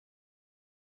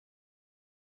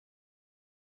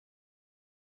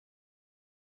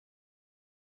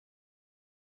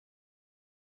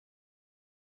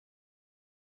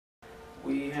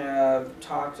we have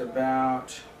talked about,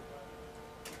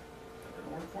 did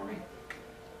it work for me?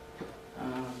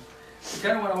 We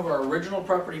kind of went over our original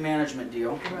property management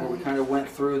deal, where we kind of went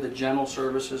through the general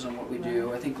services and what we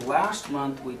do. I think last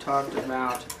month we talked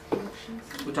about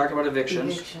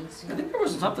evictions. I think there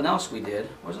was something else we did.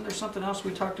 Wasn't there something else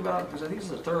we talked about? Because I think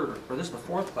this is the third, or this is the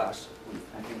fourth class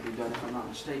I think we've done, if I'm not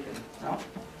mistaken. No?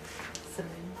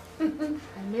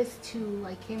 I missed two.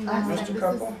 I came last time. Missed a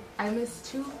couple? I missed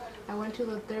two. I went to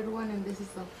the third one, and this is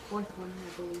the fourth one,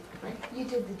 I believe, right? You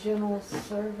did the general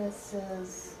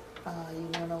services, you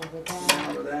went over that.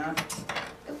 Over that.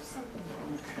 It was something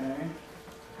Okay.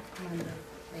 else.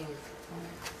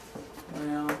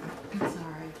 Well, It's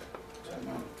all right. so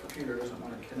my computer doesn't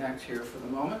want to connect here for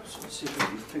the moment, so let's see if we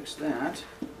can fix that.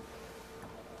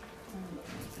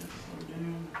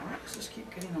 Why does this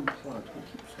keep getting unplugged? It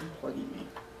keeps unplugging me.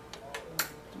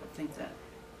 I don't think that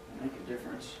will make a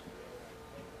difference.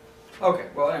 Okay,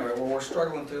 well anyway, well, we're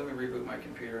struggling through. Let me reboot my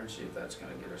computer and see if that's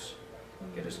going to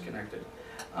get us connected.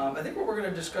 I think what we're going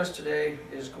to discuss today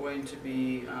is going to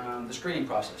be the screening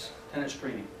process, tenant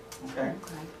screening. Okay.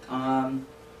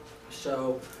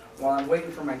 So while I'm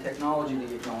waiting for my technology to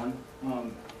get going,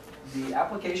 the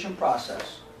application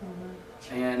process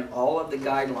and all of the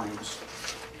guidelines,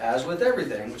 as with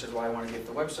everything, which is why I want to get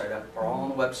the website up, are all on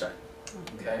the website.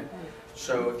 Okay.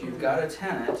 So if you've got a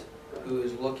tenant who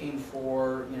is looking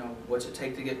for, you know, what's it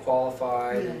take to get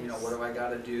qualified, and, you know, what do I got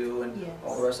to do, and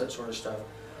all the rest of that sort of stuff.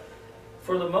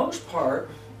 For the most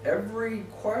part, every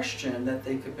question that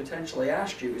they could potentially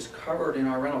ask you is covered in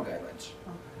our rental guidelines.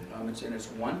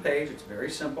 It's one page, it's very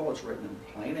simple, it's written in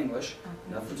plain English,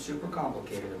 nothing super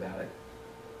complicated about it.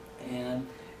 And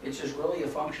it's just really a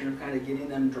function of kind of getting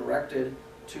them directed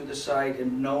to the site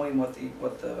and knowing what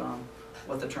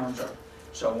the terms are.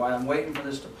 So while I'm waiting for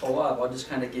this to pull up, I'll just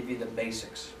kind of give you the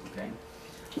basics, okay?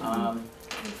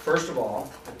 First of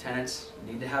all, the tenants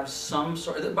need to have some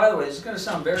sort, by the way, this is going to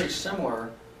sound very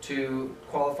similar to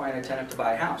qualifying a tenant to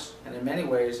buy a house. And in many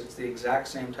ways, it's the exact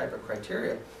same type of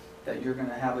criteria that you're going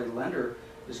to have a lender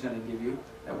is going to give you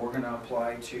that we're going to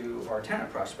apply to our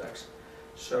tenant prospects.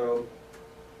 So,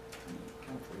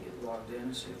 hopefully get logged in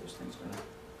and see if this thing's going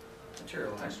to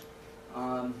materialize.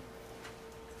 Turn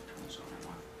this on and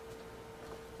on.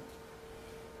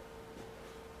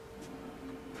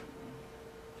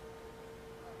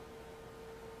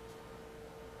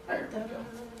 There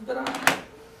we go. Ta-da.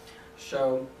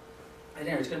 So,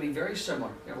 anyway, it's going to be very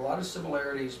similar. You have a lot of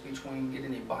similarities between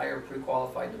getting a buyer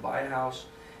pre-qualified to buy a house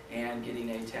and getting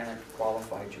a tenant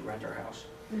qualified to rent our house.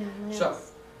 So,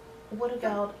 what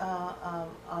about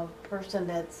a person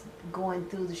that's going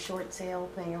through the short sale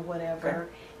thing or whatever,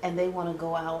 and they want to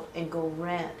go out and go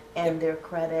rent, and their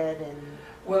credit and?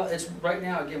 Well, it's right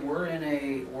now. Again, we're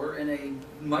in a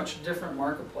much different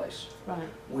marketplace. Right.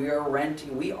 We are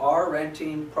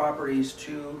renting properties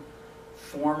to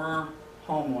former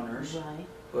homeowners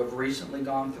who have recently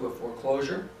gone through a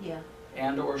foreclosure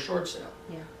and or short sale.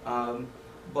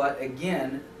 But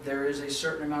again, there is a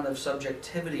certain amount of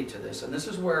subjectivity to this, and this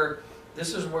is where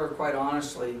quite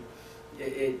honestly,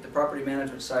 the property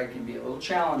management side can be a little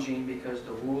challenging, because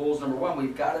the rules, number one,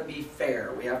 we've got to be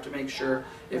fair. We have to make sure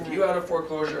if you had a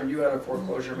foreclosure and you had a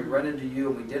foreclosure, we rented to you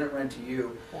and we didn't rent to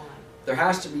you, there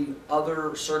has to be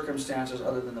other circumstances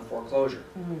other than the foreclosure.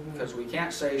 Because we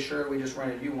can't say, sure, we just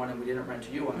rented you one and we didn't rent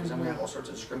to you one, because then we have all sorts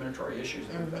of discriminatory issues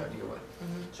that we've got to deal with.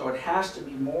 So it has to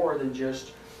be more than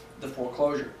just the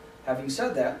foreclosure. Having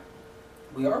said that,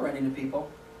 we are renting to people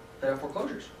that have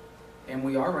foreclosures. And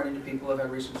we are renting to people who have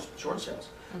had recent short sales.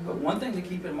 But one thing to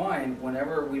keep in mind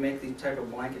whenever we make these type of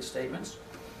blanket statements,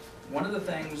 one of the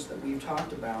things that we've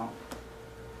talked about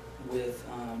with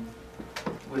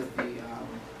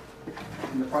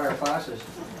in the prior classes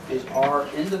is our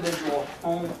individual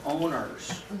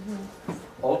homeowners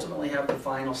ultimately have the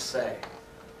final say.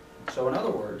 So in other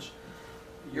words,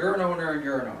 you're an owner and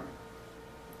you're an owner.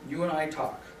 You and I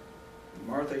talk.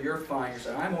 Martha, you're fine. You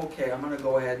say, I'm okay. I'm going to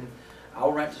go ahead and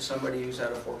I'll rent to somebody who's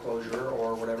had a foreclosure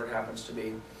or whatever it happens to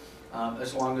be,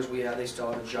 as long as they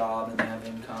still have a job and they have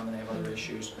income and they have other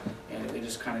issues, and they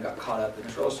just kind of got caught up in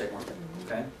this real estate market.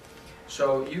 Okay,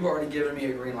 so you've already given me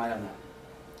a green light on that.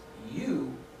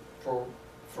 You, for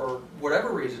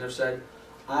whatever reason, have said,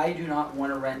 I do not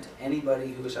want to rent to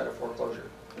anybody who has had a foreclosure.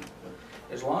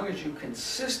 As long as you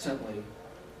consistently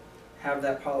have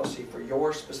that policy for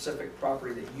your specific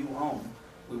property that you own,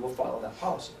 we will follow that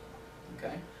policy.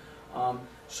 Okay.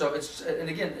 So it's, and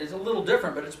again, it's a little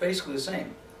different, but it's basically the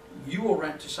same. You will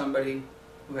rent to somebody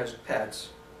who has pets.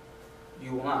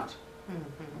 You will not.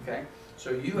 Okay?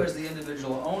 So you as the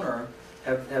individual owner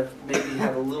have maybe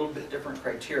have a little bit different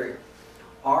criteria.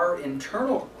 our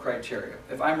internal criteria,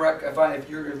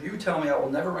 if you tell me I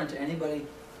will never rent to anybody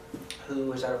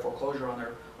who has had a foreclosure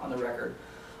on the record,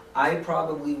 I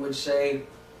probably would say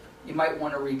you might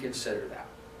want to reconsider that.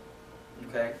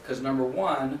 Okay, because number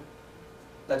one,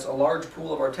 that's a large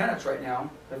pool of our tenants right now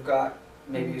have got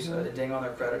maybe a ding on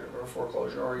their credit or a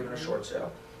foreclosure or even a short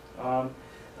sale. And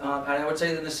I would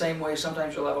say that in the same way,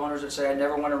 sometimes you'll have owners that say, I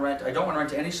don't want to rent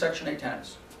to any Section 8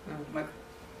 tenants. Like,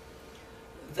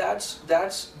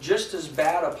 that's just as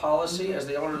bad a policy as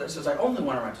the owner that says, I only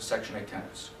want to rent to Section 8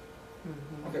 tenants.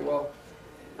 Okay, well,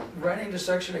 renting to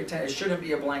Section 8 tenants shouldn't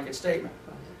be a blanket statement.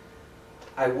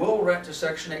 I will rent to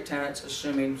Section 8 tenants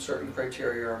assuming certain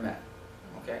criteria are met.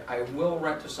 Okay, I will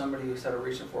rent to somebody who's had a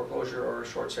recent foreclosure or a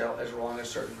short sale as long as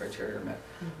certain criteria are met.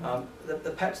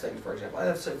 The pets thing, for example,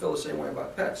 I feel the same way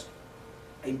about pets.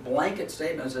 A blanket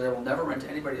statement is that I will never rent to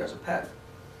anybody who has a pet.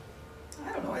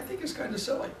 I don't know, I think it's kind of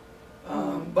silly.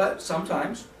 But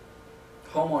sometimes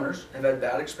homeowners have had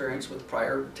bad experience with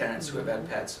prior tenants who have had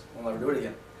pets. We'll never do it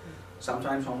again.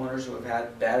 Sometimes homeowners who have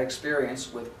had bad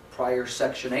experience with prior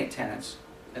Section 8 tenants,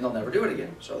 and they'll never do it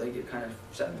again. So they get kind of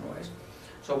set in their ways.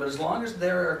 So, but as long as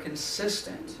they're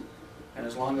consistent, and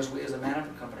as long as we as a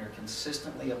management company are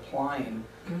consistently applying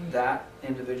that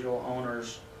individual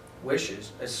owner's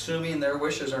wishes, assuming their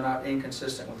wishes are not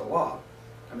inconsistent with the law.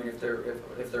 I mean,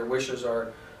 if their wishes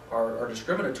are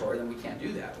discriminatory, then we can't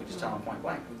do that. We just tell them point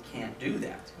blank, we can't do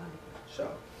that.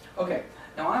 So, okay,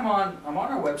 now I'm on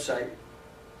our website,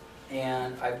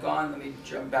 and I've gone, let me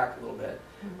jump back a little bit.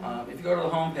 If you go to the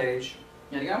home page,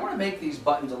 and again, I want to make these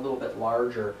buttons a little bit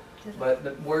larger,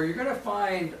 but where you're going to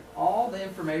find all the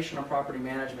information on property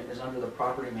management is under the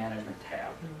property management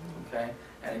tab. Okay,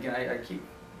 and again, I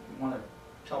want to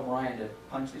tell Brian to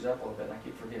punch these up a little bit, and I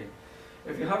keep forgetting.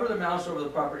 If you hover the mouse over the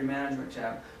property management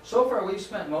tab, so far we've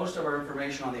spent most of our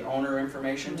information on the owner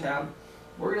information tab.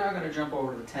 We're now going to jump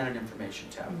over to the tenant information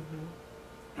tab.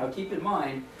 Now keep in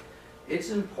mind, it's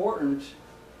important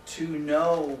to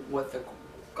know what the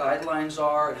guidelines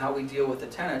are and how we deal with the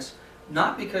tenants,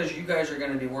 not because you guys are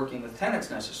going to be working with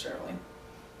tenants necessarily,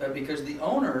 but because the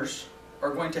owners are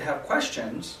going to have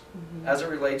questions as it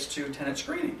relates to tenant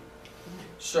screening.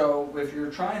 So if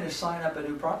you're trying to sign up a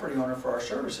new property owner for our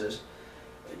services,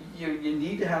 you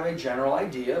need to have a general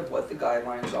idea of what the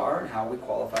guidelines are and how we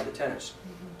qualify the tenants.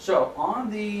 So on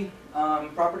the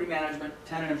property management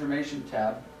tenant information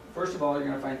tab, first of all, you're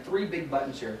going to find three big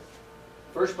buttons here.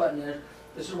 First button is,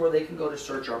 this is where they can go to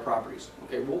search our properties.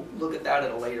 Okay, we'll look at that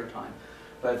at a later time.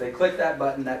 But if they click that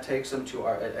button, that takes them to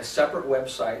a separate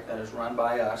website that is run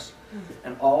by us,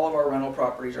 and all of our rental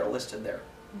properties are listed there.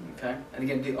 Okay, and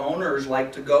again, the owners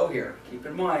like to go here. Keep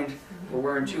in mind, we're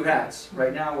wearing two hats.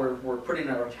 Right now, we're putting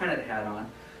our tenant hat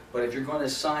on, but if you're going to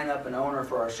sign up an owner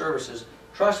for our services,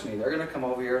 trust me, they're going to come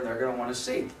over here and they're going to want to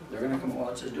see. They're going to come, well,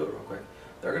 let's just do it real quick.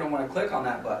 They're going to want to click on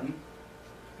that button.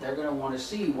 They're going to want to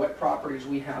see what properties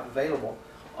we have available.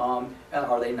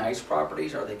 Are they nice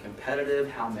properties? Are they competitive?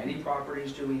 How many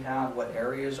properties do we have? What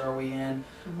areas are we in?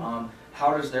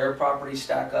 How does their property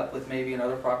stack up with maybe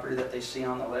another property that they see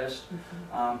on the list?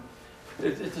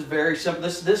 It's very simple.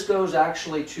 This goes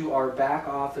actually to our back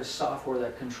office software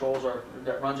that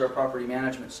that runs our property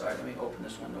management side. Let me open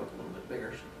this window up a little bit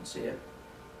bigger so you can see it.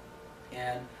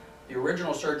 And the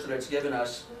original search that it's given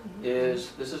us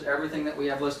is, this is everything that we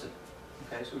have listed.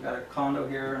 Okay, so we've got a condo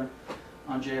here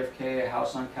on JFK, a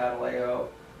house on Cataleo,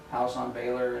 house on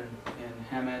Baylor in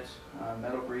Hemet,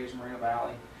 Meadow Breeze, Moreno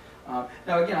Valley.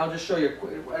 Now again, I'll just show you,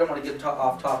 I don't want to get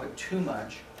off topic too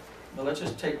much, but let's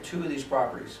just take two of these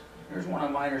properties. Here's one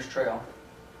on Miners Trail.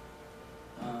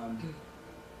 And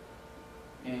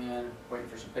waiting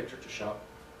for some pictures to show up.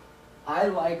 I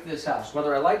like this house.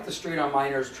 Whether I like the street on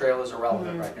Miners Trail is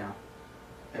irrelevant right now.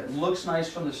 It looks nice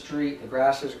from the street, the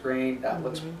grass is green, that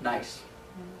looks nice.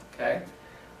 Okay?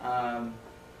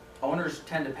 Owners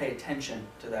tend to pay attention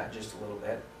to that just a little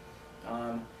bit.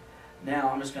 Now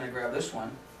I'm just going to grab this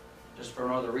one, just for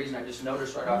no other reason. I just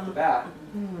noticed right off the bat,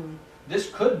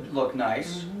 this could look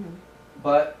nice,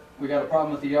 but we got a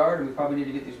problem with the yard and we probably need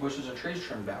to get these bushes of trees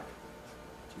trimmed back.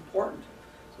 It's important.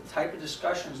 It's the type of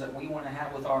discussions that we want to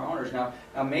have with our owners. Now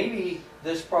maybe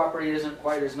this property isn't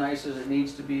quite as nice as it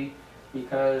needs to be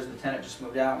because the tenant just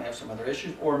moved out and we have some other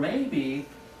issues, or maybe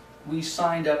we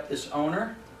signed up this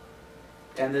owner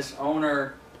and this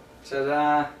owner says,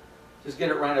 just get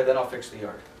it rented, then I'll fix the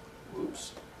yard.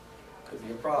 Oops, could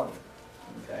be a problem,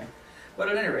 okay? But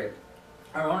at any rate,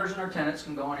 our owners and our tenants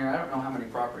can go in here. I don't know how many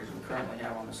properties we currently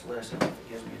have on this list. I don't know if it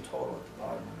gives me a total at the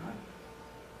bottom or not.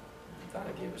 I thought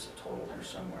it gave us a total there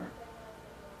somewhere.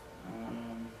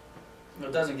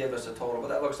 It doesn't give us a total, but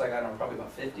that looks like, I don't know, probably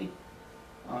about 50.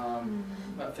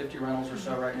 about 50 rentals or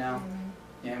so right now.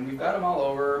 And we've got them all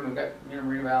over. We've got,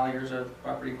 Marina Valley, here's a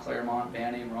property in Claremont,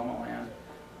 Banning, Roma Land.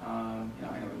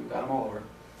 Anyway, we've got them all over.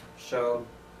 So,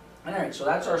 alright, so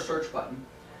that's our search button.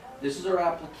 This is our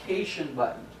application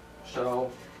button.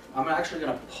 So, I'm actually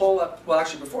going to pull up, well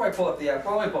actually before I pull up the app,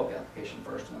 probably pull up the application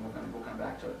first and then we'll come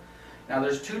back to it. Now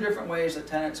there's two different ways that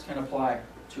tenants can apply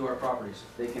to our properties.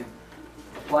 They can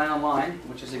apply online,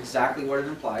 which is exactly what it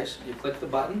implies. You click the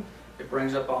button, it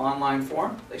brings up an online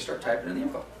form, they start typing in the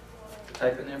info.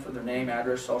 Type in the info, their name,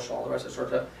 address, social, all the rest of that sort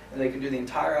of stuff, and they can do the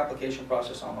entire application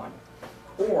process online.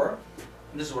 Or,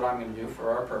 and this is what I'm going to do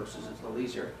for our purposes, it's a little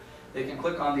easier, they can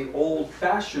click on the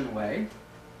old-fashioned way,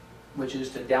 which is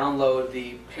to download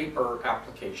the paper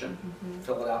application,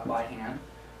 fill it out by hand,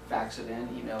 fax it in,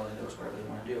 email it, whatever they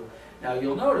want to do. Now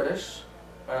you'll notice,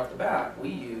 right off the bat, we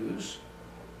use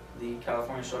the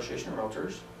California Association of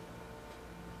Realtors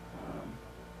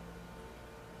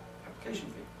application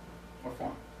fee or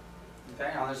form.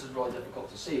 Okay, now this is really difficult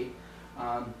to see,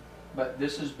 but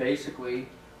this is basically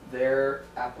their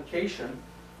application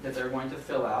that they're going to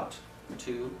fill out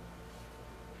to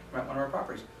rent one of our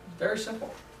properties. Very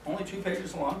simple, only 2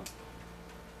 pages long.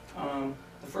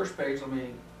 The first page, let me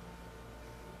make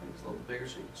it a little bigger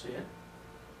so you can see it.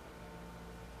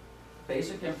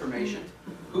 Basic information.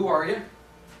 Who are you?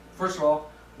 First of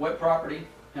all, what property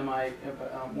am I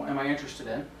interested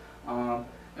in?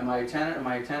 Am I a tenant? Am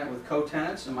I a tenant with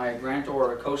co-tenants? Am I a grantor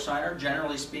or a co-signer?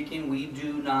 Generally speaking, we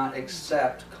do not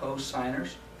accept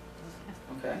co-signers.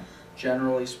 Okay,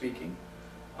 generally speaking.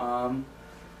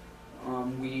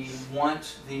 We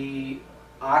want the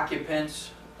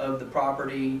occupants of the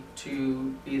property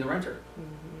to be the renter.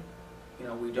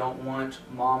 We don't want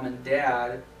mom and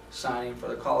dad signing for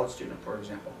the college student, for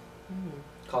example.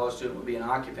 College student would be an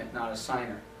occupant, not a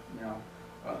signer,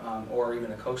 or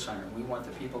even a co-signer. We want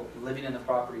the people living in the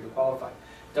property to qualify.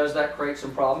 Does that create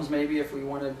some problems maybe if we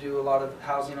want to do a lot of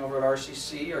housing over at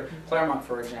RCC or Claremont,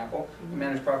 for example? We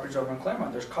manage properties over in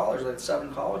Claremont. There's colleges, like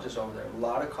 7 colleges over there, a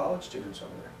lot of college students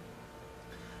over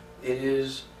there. It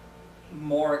is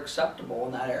more acceptable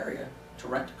in that area to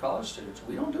rent to college students.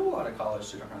 We don't do a lot of college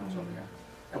student rentals over here.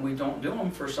 And we don't do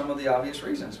them for some of the obvious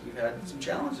reasons. We've had some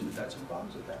challenges, we've had some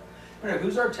problems with that. Anyway,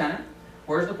 who's our tenant?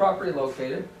 Where's the property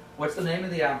located? What's the name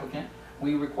of the applicant?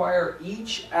 We require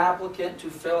each applicant to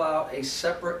fill out a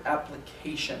separate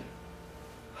application.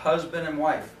 Husband and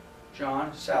wife,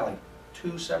 John, Sally,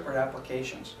 2 separate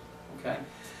applications, okay?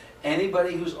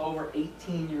 Anybody who's over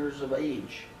 18 years of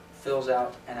age fills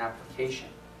out an application,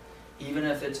 even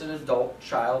if it's an adult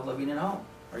child living at home,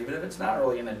 or even if it's not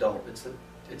really an adult, it's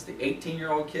the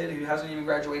 18-year-old kid who hasn't even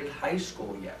graduated high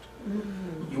school yet.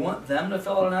 You want them to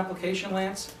fill out an application,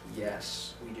 Lance?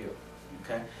 Yes, we do.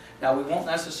 Okay. Now we won't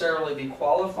necessarily be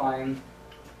qualifying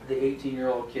the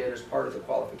 18-year-old kid as part of the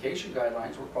qualification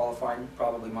guidelines. We're qualifying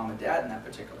probably mom and dad in that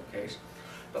particular case,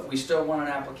 but we still want an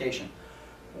application.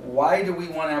 Why do we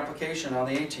want an application on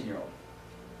the 18-year-old?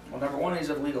 Well, number one, he's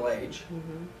of legal age.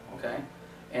 Okay,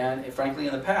 and frankly,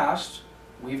 in the past,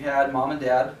 we've had mom and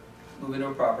dad move into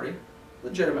a property,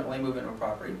 legitimately move into a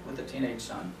property with a teenage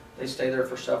son. They stay there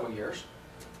for several years.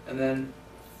 And then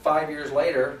 5 years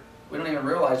later, we don't even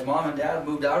realize mom and dad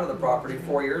moved out of the property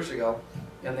 4 years ago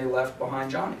and they left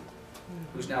behind Johnny,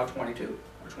 who's now 22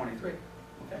 or 23.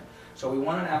 Okay. So we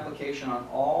want an application on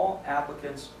all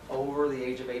applicants over the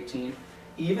age of 18,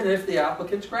 even if the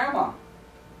applicant's grandma.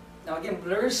 Now again,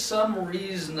 there is some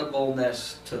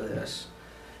reasonableness to this.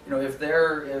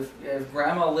 If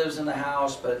grandma lives in the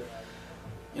house, but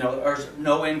there's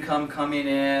no income coming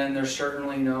in, there's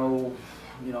certainly no,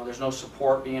 there's no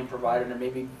support being provided, and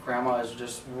maybe grandma is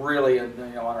just really, on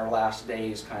her last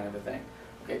days kind of a thing.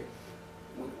 Okay,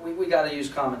 we got to use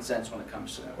common sense when it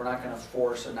comes to that. We're not going to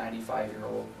force a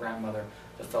 95-year-old grandmother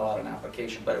to fill out an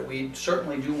application, but we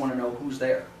certainly do want to know who's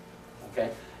there.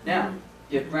 Okay, now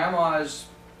if grandma is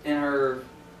in her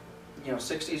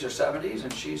 60s or 70s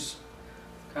and she's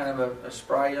kind of a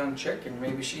spry young chick, and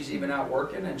maybe she's even out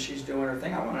working and she's doing her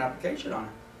thing, I want an application on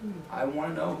her. I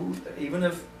want to know who, even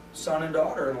if son and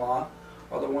daughter-in-law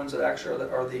are the ones that actually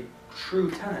are the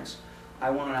true tenants,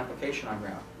 I want an application on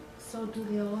grandma. So do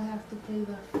they all have to pay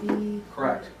the fee?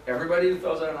 Correct. Everybody who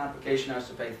fills out an application has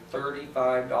to pay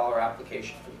 $35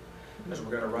 application fee, because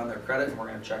we're going to run their credit and we're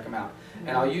going to check them out.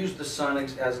 And I'll use the son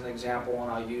as an example,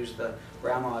 and I'll use the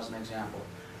grandma as an example.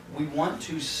 We want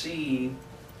to see,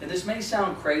 and this may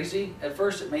sound crazy, at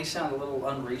first it may sound a little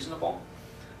unreasonable,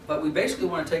 but we basically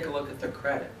want to take a look at their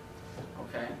credit,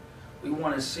 okay? We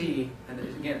want to see, and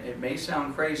again, it may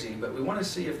sound crazy, but we want to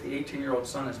see if the 18-year-old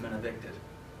son has been evicted.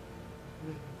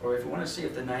 Or if we want to see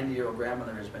if the 90-year-old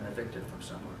grandmother has been evicted from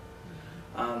somewhere.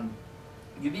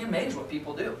 You'd be amazed what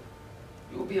people do.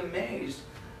 You will be amazed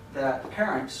that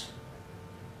parents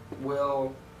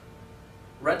will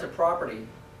rent a property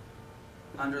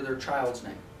under their child's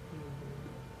name.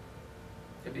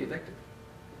 Could be evicted.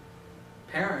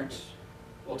 Parents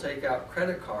will take out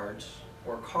credit cards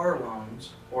or car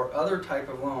loans or other type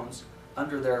of loans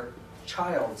under their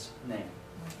child's name.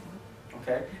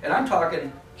 Okay? And I'm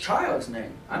talking child's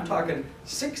name. I'm talking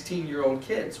 16-year-old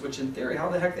kids, which in theory, how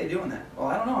the heck are they doing that? Well,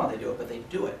 I don't know how they do it, but they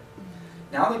do it.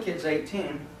 Now the kid's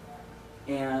 18,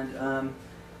 and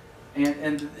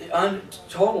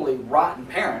totally rotten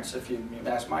parents, if you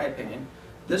ask my opinion.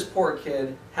 This poor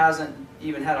kid hasn't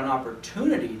even had an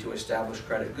opportunity to establish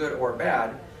credit, good or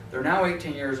bad. They're now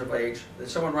 18 years of age, that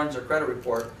someone runs their credit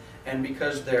report, and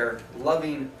because they're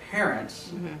loving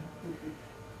parents,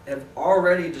 have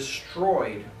already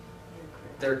destroyed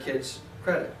their kids'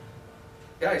 credit.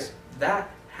 Guys,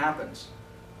 that happens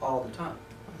all the time.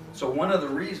 So one of the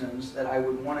reasons that I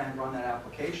would want to run that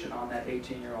application on that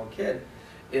 18-year-old kid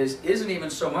isn't even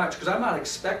so much, because I'm not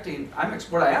expecting,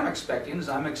 what I am expecting is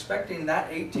I'm expecting that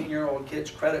 18-year-old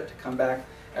kid's credit to come back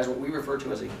as what we refer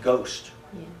to as a ghost.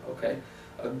 Yeah. Okay?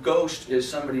 A ghost is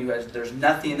somebody who there's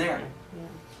nothing there. Yeah.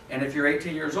 And if you're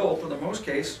 18 years old, for the most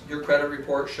case, your credit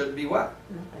report should be what?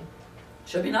 Nothing.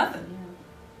 Should be nothing.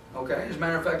 Yeah. Okay? As a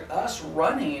matter of fact, us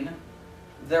running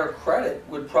their credit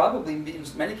would probably be, in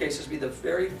many cases, be the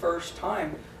very first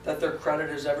time that their credit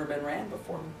has ever been ran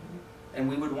before. And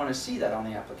we would want to see that on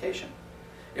the application.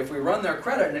 If we run their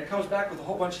credit and it comes back with a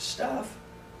whole bunch of stuff,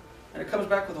 and it comes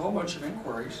back with a whole bunch of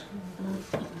inquiries,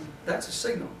 that's a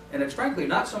signal. And it's frankly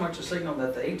not so much a signal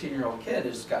that the 18-year-old kid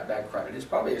has got bad credit. It's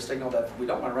probably a signal that we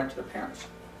don't want to rent to their parents.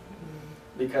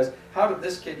 Because how did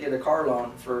this kid get a car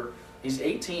loan for, he's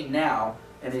 18 now,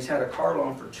 and he's had a car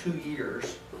loan for 2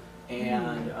 years,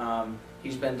 and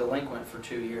he's been delinquent for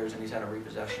 2 years, and he's had a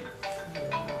repossession.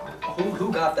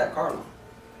 Who got that car loan?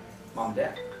 Mom and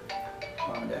Dad.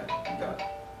 Mom and Dad got it.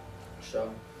 So,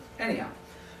 anyhow.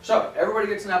 So, everybody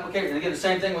gets an application. And again, the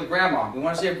same thing with grandma. We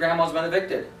want to see if grandma's been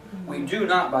evicted. We do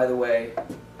not, by the way,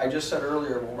 I just said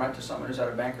earlier, we'll rent to someone who's had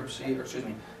a bankruptcy, or excuse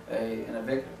me, an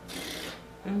evict,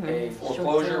 a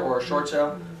foreclosure or a short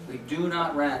sale. We do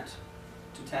not rent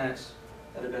to tenants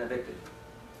that have been evicted.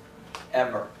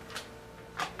 Ever.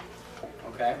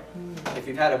 Okay? If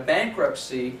you've had a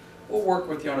bankruptcy, we'll work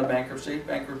with you on a bankruptcy.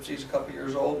 Bankruptcy's a couple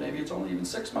years old, maybe it's only even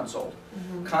 6 months old.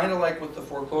 Kind of like with the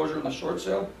foreclosure and the short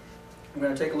sale, we're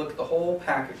going to take a look at the whole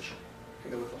package.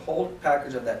 Take a look at the whole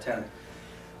package of that tenant.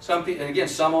 Some people, and again,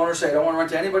 some owners say, I don't want to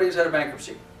rent to anybody who's had a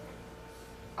bankruptcy.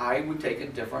 I would take a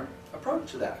different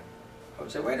approach to that. I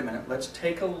would say, wait a minute, let's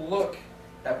take a look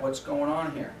at what's going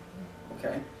on here.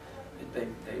 Okay? They've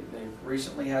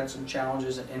recently had some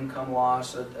challenges, an income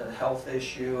loss, a health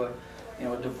issue,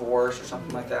 a divorce or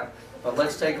something like that. But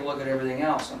let's take a look at everything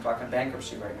else. I'm talking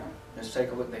bankruptcy right now. Let's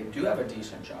take a look. They do have a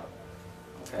decent job.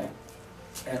 Okay?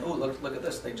 And oh, look at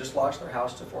this. They just lost their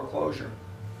house to foreclosure.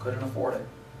 Couldn't afford it.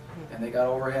 And they got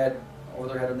over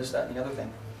their head on this, that, and the other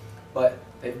thing. But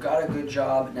they've got a good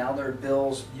job. Now their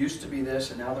bills used to be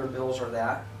this, and now their bills are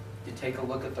that. You take a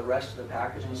look at the rest of the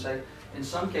package and you say, in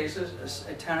some cases,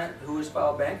 a tenant who has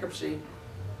filed bankruptcy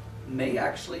may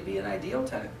actually be an ideal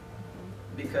tenant.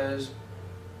 Because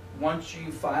once you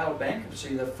file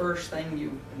bankruptcy, the first thing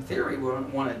you, in theory,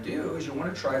 want to do is you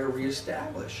want to try to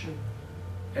reestablish.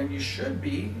 And you should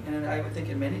be, and I would think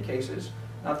in many cases,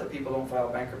 not that people don't file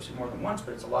bankruptcy more than once,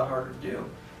 but it's a lot harder to do.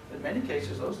 But in many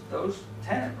cases, those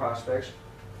tenant prospects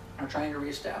are trying to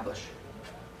reestablish.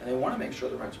 And they want to make sure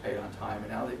the rent's paid on time,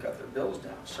 and now they've got their bills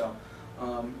down. So,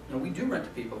 we do rent to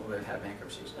people who have had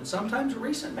bankruptcies, and sometimes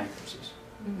recent bankruptcies.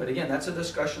 But again, that's a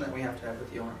discussion that we have to have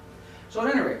with the owner. So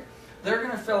at any rate, they're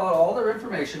going to fill out all their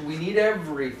information. We need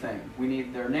everything. We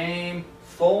need their name,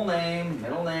 full name,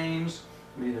 middle names.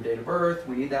 We need their date of birth.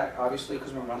 We need that, obviously,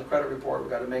 because when we're on the credit report, we've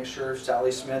got to make sure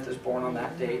Sally Smith is born on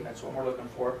that date. That's what we're looking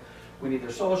for. We need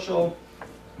their social,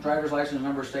 driver's license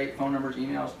number, state, phone numbers,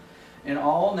 emails, and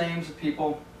all names of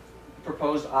people,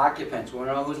 proposed occupants. We want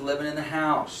to know who's living in the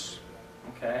house.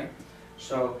 Okay?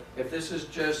 So if this is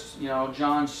just,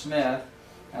 John Smith,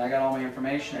 and I got all my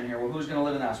information in here, well, who's going to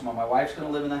live in the house? Well, my wife's going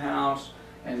to live in the house,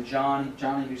 and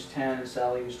Johnny who's 10, and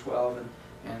Sally who's 12,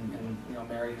 and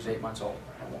Mary who's 8 months old.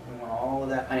 We want all of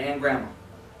that, and Grandma,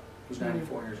 who's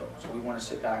 94 years old. So we want to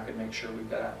sit back and make sure we've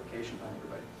got applications on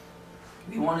everybody.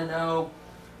 We want to know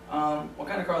what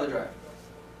kind of car they drive.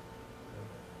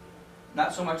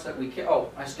 Not so much that we can,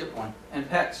 I skipped one. And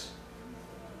pets.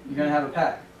 You're going to have a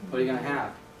pet. What are you going to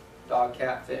have? Dog,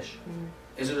 cat, fish.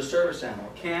 Is it a service animal?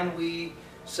 Can we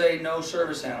say no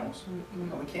service animals?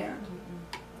 No, we can't.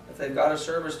 if they've got a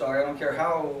service dog, I don't care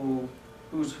who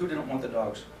didn't want the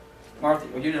dogs? Martha,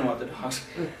 well, you didn't want the dogs.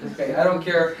 Okay, I don't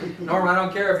care. Norm, I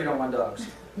don't care if you don't want dogs.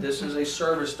 This is a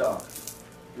service dog.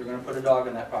 You're going to put a dog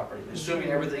in that property, assuming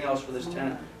everything else for this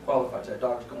tenant qualifies. That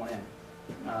dog's going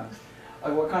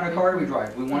in. What kind of car do we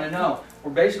drive? We want to know.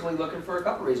 We're basically looking for a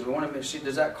couple reasons. We want to see,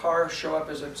 does that car show up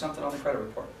as something on the credit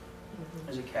report?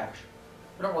 Is it cash?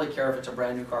 We don't really care if it's a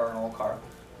brand new car or an old car.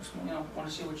 Just, want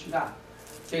to see what you got.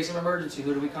 In case of emergency,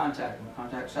 who do we contact? We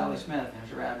contact Sally Smith.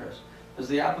 Here's your address. Does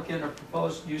the applicant or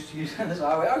proposed used to use this?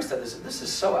 I always said this. This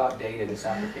is so outdated. This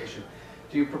application.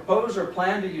 Do you propose or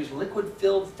plan to use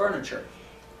liquid-filled furniture?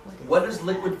 What is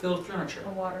liquid-filled furniture? A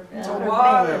water bed. It's a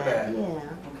water bed.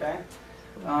 Yeah. Okay.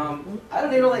 I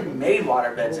don't even like made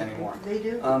water beds anymore. They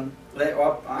do?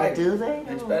 Do they?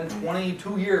 It's been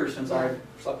 22 years since I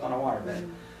slept on a water bed.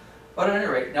 But at any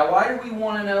rate, now why do we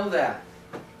want to know that?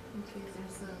 Okay,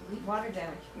 there's a leak. Water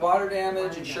damage. Water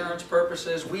damage, insurance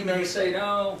purposes. We may say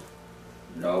no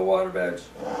water beds.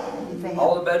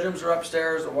 All the bedrooms are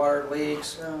upstairs, the water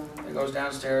leaks, it goes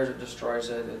downstairs, it destroys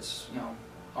it. It's,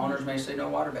 owners may say no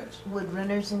water beds. Would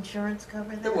renter's insurance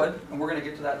cover that? It would, and we're going to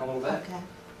get to that in a little bit. Okay.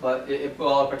 But it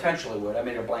potentially would. I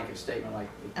made a blanket statement like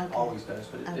it always does,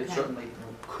 but it Okay. certainly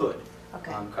could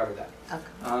cover that.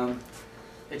 Okay.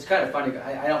 It's kind of funny.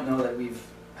 I don't know that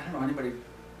I don't know anybody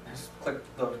has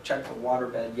clicked the check the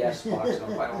waterbed yes box.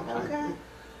 So I don't know.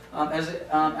 Okay. Has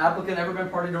applicant ever been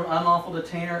party to an unlawful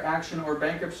detainer action or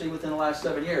bankruptcy within the last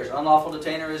 7 years? Unlawful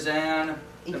detainer is an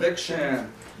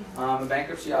eviction. A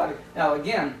bankruptcy audit. Now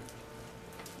again,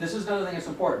 this is another thing that's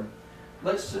important.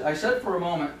 I said for a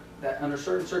moment that under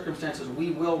certain circumstances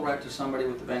we will rent to somebody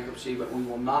with the bankruptcy, but we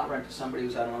will not rent to somebody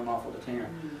who's had an unlawful detainer.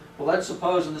 Well, let's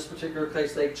suppose in this particular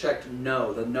case they checked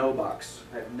no, the no box.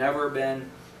 I've never been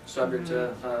subject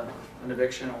to an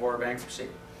eviction or a bankruptcy.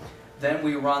 Then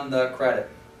we run the credit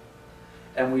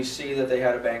and we see that they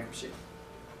had a bankruptcy.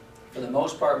 For the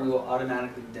most part, we will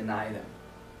automatically deny them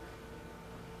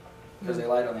because they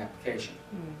lied on the application.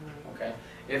 Okay.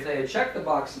 If they had checked the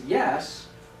box yes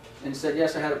and said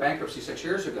yes, I had a bankruptcy 6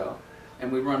 years ago,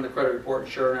 and we run the credit report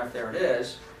and sure enough there it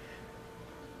is,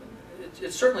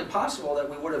 it's certainly possible that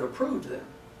we would have approved them.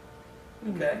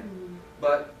 Okay.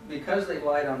 But because they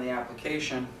lied on the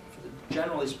application,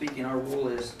 generally speaking, our rule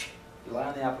is you lie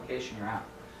on the application, you're out.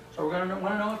 So we're going to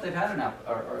want to know if they've had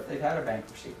or if they've had a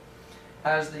bankruptcy.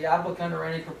 Has the applicant or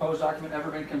any proposed document ever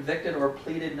been convicted or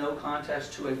pleaded no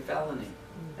contest to a felony?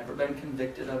 Ever been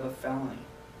convicted of a felony?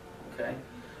 Okay.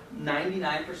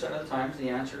 99% of the times the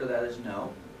answer to that is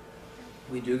no.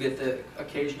 We do get the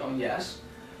occasional yes,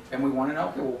 and we want to know,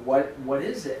 okay, well, what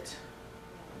is it?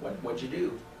 What'd you do? Did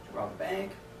you rob a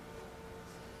bank?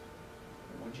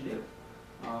 What'd you do?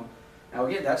 Now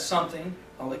again, that's something.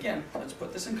 Well, again, let's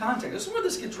put this in context. This is where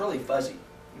this gets really fuzzy.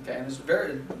 Okay,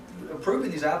 and approving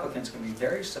these applicants can be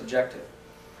very subjective.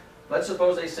 Let's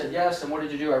suppose they said yes, and what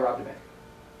did you do? I robbed a bank.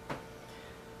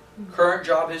 Current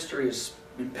job history is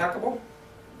impeccable.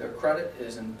 Their credit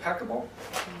is impeccable.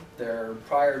 Their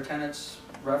prior tenants'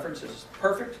 reference is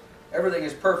perfect. Everything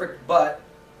is perfect, but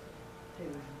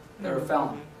they're a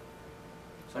felon.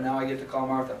 So now I get to call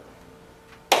Martha.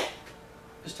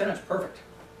 This tenant's perfect.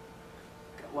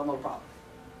 Got one little problem.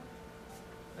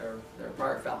 They're a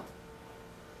prior felon.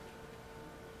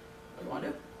 What do you want to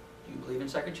do? Do you believe in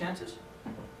second chances?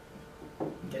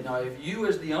 Okay, now if you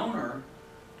as the owner,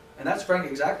 and that's frankly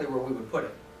exactly where we would put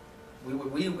it.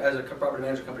 We as a property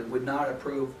management company would not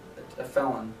approve a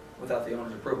felon without the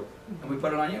owner's approval. And we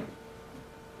put it on you.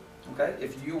 Okay?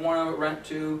 If you want to rent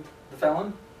to the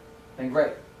felon, then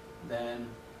great. Then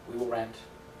we will rent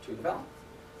to the felon.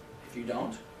 If you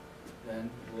don't, then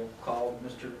we'll call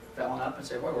Mr. Felon up and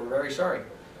say, well, we're very sorry.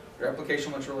 Your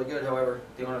application looks really good, however,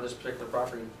 the owner of this particular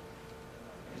property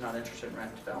is not interested in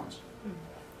renting to felons.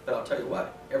 But I'll tell you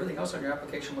what, everything else on your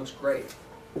application looks great.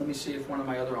 Let me see if one of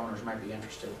my other owners might be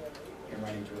interested in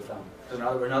renting to a felon. Because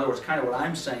in other words, kind of what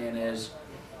I'm saying is,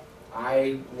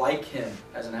 I like him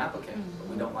as an applicant, but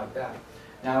we don't like that.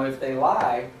 Now, if they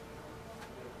lie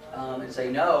and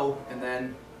say no, and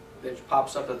then it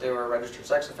pops up that they were a registered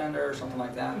sex offender or something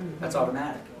like that, that's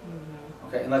automatic.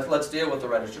 Okay, and let's deal with the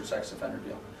registered sex offender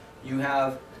deal. You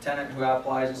have a tenant who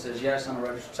applies and says, yes, I'm a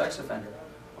registered sex offender.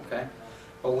 Okay,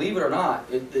 believe it or not,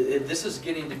 this is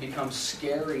getting to become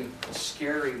scary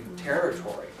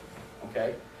territory.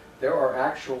 Okay, there are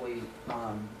actually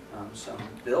some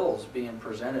bills being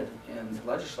presented in the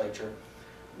legislature,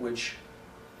 which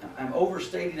I'm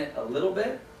overstating it a little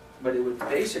bit, but it would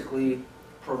basically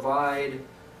provide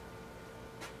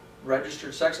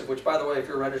registered sex, which by the way, if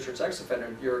you're a registered sex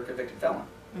offender, you're a convicted felon.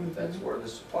 That's where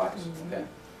this applies. Okay.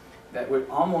 that would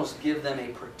almost give them a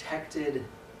protected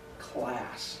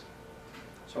class.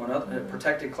 So a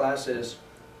protected class is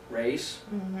race,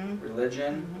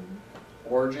 religion,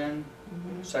 origin,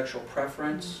 sexual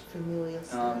preference,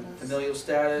 familial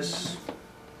status.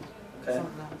 Okay.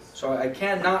 So I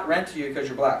cannot rent to you because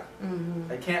you're black.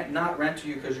 I can't not rent to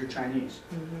you because you're Chinese.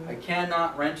 I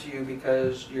cannot rent to you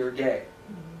because you're gay.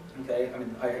 Okay. I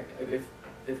mean,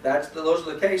 if those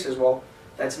are the cases, well,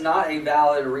 that's not a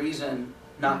valid reason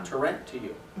not to rent to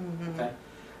you. Okay.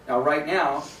 Now, right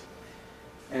now,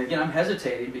 and again, I'm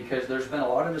hesitating because there's been a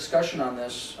lot of discussion on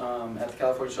this at the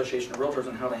California Association of Realtors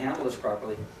on how to handle this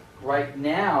properly. Right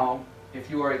now,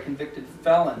 if you are a convicted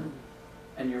felon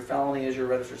and your felony is your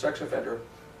registered sex offender,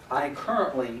 I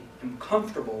currently am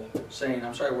comfortable saying,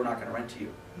 I'm sorry, we're not going to rent to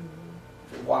you.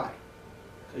 Why?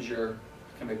 Because you're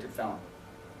a convicted felon.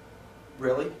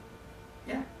 Really?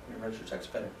 Yeah, you're a registered sex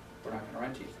offender. We're not going to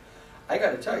rent to you. I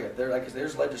got to tell you,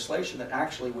 there's legislation that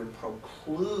actually would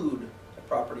preclude a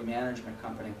property management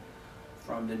company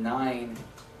from denying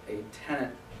a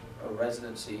tenant a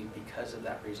residency because of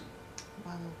that reason.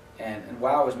 Wow. And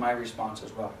wow is my response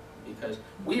as well, because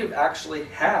we have actually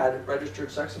had registered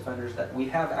sex offenders that we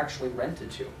have actually rented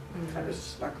to, kind of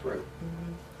snuck through,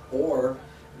 or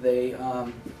they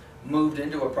moved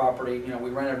into a property. You know,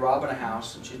 we rented Robin a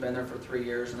house, and she's been there for 3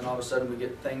 years, and then all of a sudden we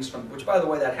get things from, which by the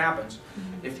way, that happens.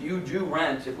 If you do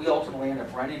rent, if we ultimately end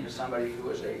up renting to somebody who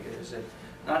is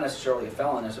not necessarily a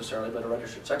felon necessarily, but a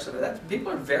registered sex offender,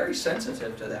 people are very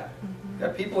sensitive to that. You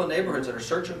got people in neighborhoods that are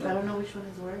searching them. I don't know which one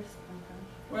is worse.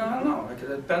 Well, I don't know.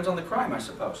 It depends on the crime, I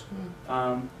suppose.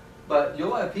 But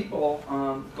you'll have people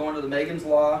going to the Megan's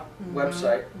Law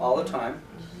website all the time.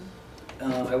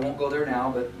 I won't go there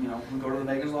now, but you know, we go to the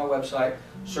Megan's Law website,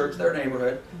 search their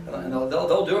neighborhood, and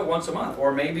they'll do it once a month.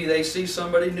 Or maybe they see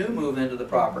somebody new move into the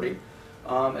property,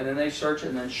 and then they search it,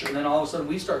 and then all of a sudden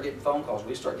we start getting phone calls.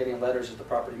 We start getting letters as the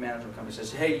property management company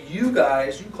says, "Hey, you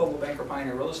guys, you Coldwell Banker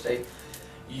Pioneer Real Estate,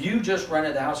 you just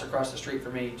rented the house across the street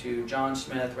from me to John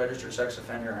Smith, registered sex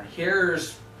offender, and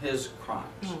here's his crimes."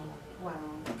 Oh, wow.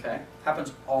 Okay,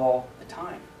 happens all the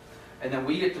time. And then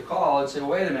we get to call and say, well,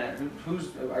 wait a minute,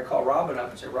 I call Robin up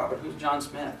and say, Robin, who's John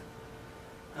Smith?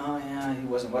 Oh yeah, he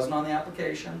wasn't on the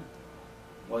application,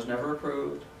 was never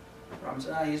approved. Robin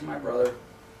said, he's my brother.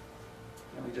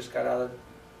 You know, he just got out of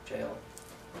jail,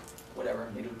 whatever,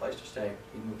 needed a place to stay,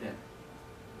 he moved in.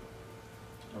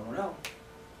 No.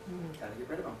 Got to get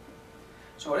rid of him.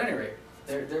 So at any rate,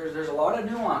 there's a lot of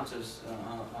nuances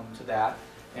to that.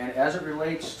 And as it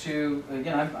relates to,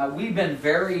 again, we've been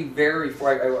very, very,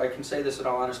 I can say this in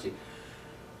all honesty,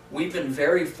 we've been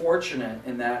very fortunate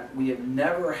in that we have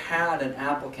never had an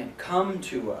applicant come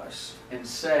to us and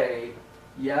say,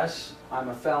 yes, I'm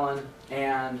a felon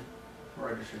and a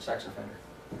registered sex offender.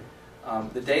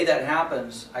 The day that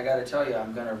happens, I got to tell you,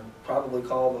 I'm going to probably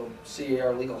call the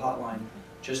CAR legal hotline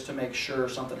just to make sure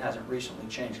something hasn't recently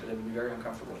changed, because it would be very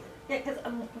uncomfortable. Yeah, because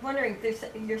I'm wondering,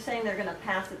 you're saying they're going to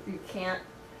pass it, you can't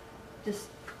just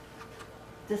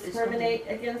discriminate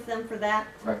against them for that?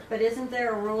 Right. But isn't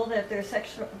there a rule that if they're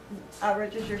a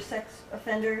registered sex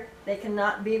offender, they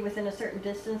cannot be within a certain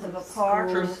distance of a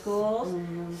park or schools?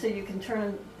 So you can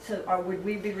turn them, or would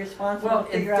we be responsible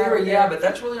to figure out? Well, in theory, yeah, but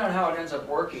that's really not how it ends up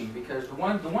working, because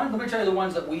let me tell you the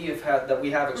ones that we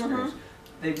have experienced,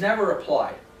 they've never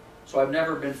applied. So I've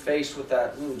never been faced with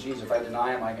that, ooh, geez, if I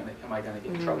deny, am I going to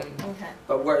get in trouble? Okay.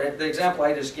 But the example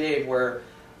I just gave, where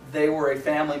they were a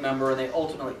family member and they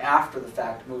ultimately, after the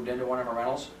fact, moved into one of our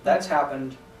rentals, that's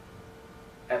happened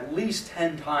at least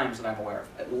 10 times that I'm aware of.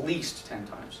 At least 10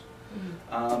 times.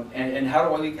 And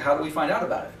how do we find out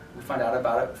about it? We find out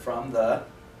about it from the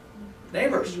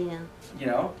neighbors. Yeah. You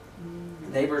know,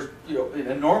 neighbors. You know,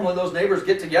 and normally those neighbors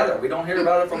get together. We don't hear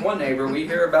about it from one neighbor. We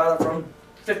hear about it from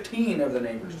 15 of the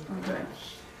neighbors. Okay.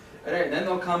 And then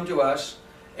they'll come to us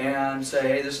and say,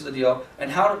 hey, this is the deal.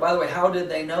 And by the way, how did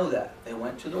they know that? They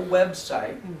went to the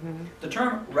website. The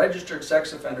term registered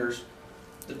sex offenders,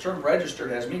 the term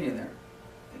registered has meaning there.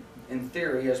 In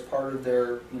theory, as part of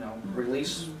their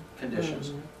release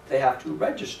conditions, they have to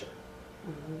register.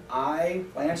 I,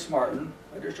 Lance Martin,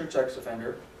 registered sex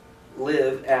offender,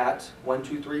 live at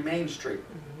 123 Main Street.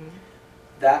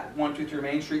 That 123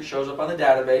 Main Street shows up on the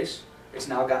database. It's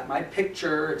now got my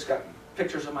picture. It's got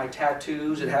pictures of my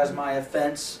tattoos. It has my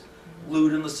offense,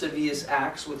 lewd and lascivious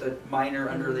acts with a minor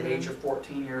under the age of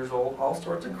 14 years old. All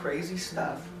sorts of crazy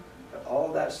stuff. But all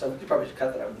of that stuff, you probably should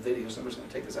cut that out of the video. Somebody's going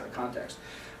to take this out of context.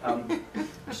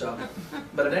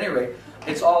 But at any rate,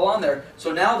 it's all on there.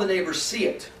 So now the neighbors see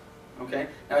it. Okay.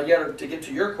 Now you got to get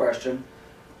to your question.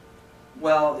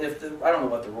 well, I don't know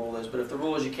what the rule is, but if the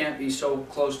rule is you can't be so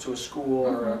close to a school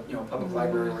or a public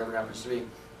library or whatever it happens to be,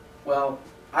 well,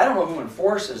 I don't know who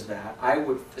enforces that. I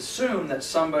would assume that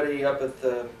somebody up at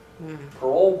the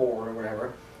parole board or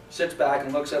whatever sits back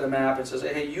and looks at a map and says,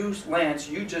 hey, you, Lance,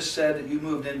 you just said that you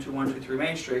moved into 123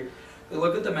 Main Street. They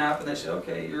look at the map and they say,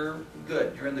 okay, you're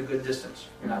good. You're in the good distance.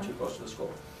 You're not too close to the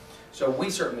school. So we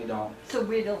certainly don't. So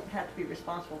we don't have to be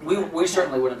responsible for that? We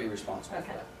certainly wouldn't be responsible for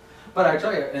that. But I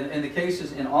tell you, in the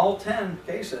cases, in all 10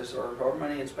 cases, or however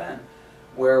many it's been,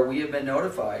 where we have been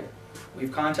notified,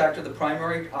 we've contacted the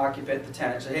primary occupant, the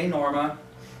tenant, say, hey Norma,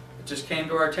 it just came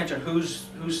to our attention, who's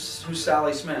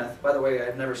Sally Smith? By the way,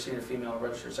 I've never seen a female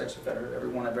registered sex offender.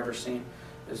 Everyone I've ever seen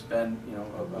has been,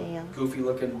 a goofy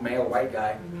looking male white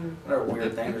guy. Whatever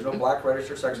weird thing. There's no black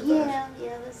registered sex offenders.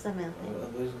 Yeah, there's some out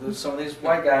there. There's some of these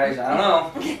white guys, I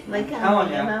don't know. Like telling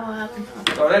you. I don't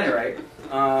know. So at any rate,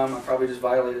 I probably just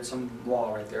violated some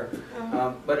law right there.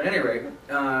 But at any rate,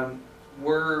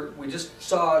 we just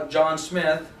saw John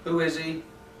Smith. Who is he?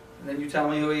 And then you tell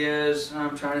me who he is. And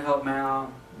I'm trying to help him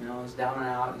out. He's down and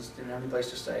out. He didn't have any place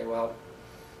to stay. Well,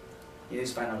 he needs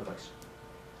to find another place.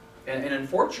 And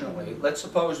unfortunately, let's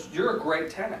suppose you're a great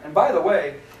tenant. And by the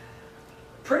way,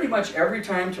 pretty much every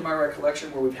time to my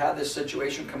recollection where we've had this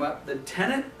situation come up, the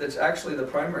tenant that's actually the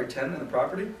primary tenant in the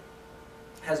property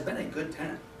has been a good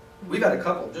tenant. We've had a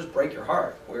couple just break your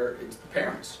heart where it's the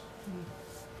parents.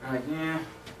 I'm like, yeah,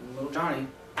 little Johnny.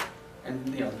 And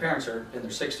the parents are in their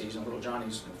 60s and little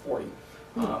Johnny's 40.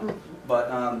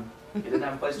 He didn't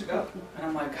have a place to go. And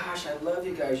I'm like, gosh, I love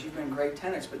you guys. You've been great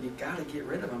tenants, but you got to get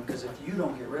rid of them because if you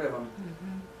don't get rid of them,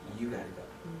 you got to go.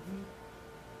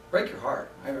 Break your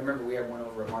heart. I remember we had one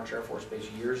over at March Air Force Base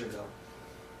years ago.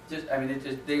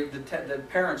 The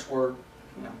parents were,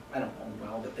 I don't know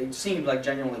well, but they seemed like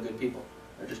genuinely good people.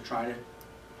 They're just trying to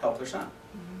help their son.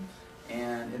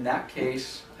 And in that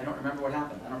case, I don't remember what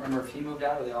happened. I don't remember if he moved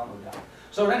out or they all moved out.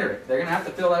 So at any rate, they're going to have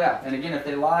to fill that out. And again, if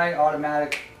they lie,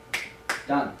 automatic,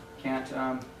 done. Can't,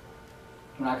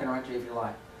 we're not going to rent you if you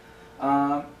lie.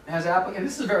 Has the applicant,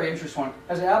 this is a very interesting one,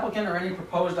 has the applicant or any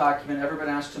proposed occupant ever been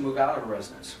asked to move out of a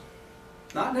residence?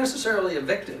 Not necessarily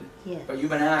evicted, but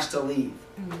you've been asked to leave.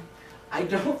 I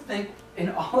don't think in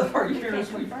all of our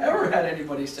years we've ever had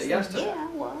anybody say yes to that. Yeah,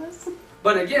 I was.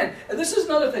 But again, and this is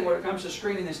another thing when it comes to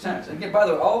screening these tenants. And again, by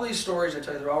the way, all these stories I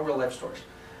tell you, they're all real life stories.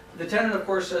 The tenant, of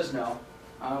course, says no.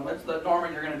 Let's let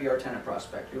Norman, you're going to be our tenant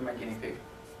prospect. You're my guinea pig.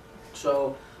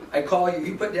 So I call you,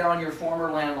 you put down your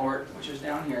former landlord, which is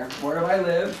down here. Where have I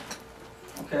lived?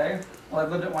 Okay. Well,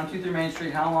 I've lived at 123 Main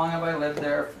Street. How long have I lived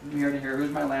there from here to here?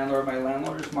 Who's my landlord? My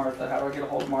landlord is Martha. How do I get a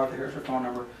hold of Martha? Here's her phone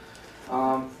number.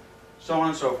 So on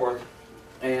and so forth.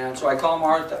 And so I call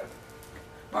Martha.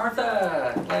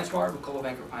 Martha, Lance Martin, Cola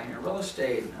Banker Pioneer Real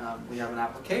Estate. We have an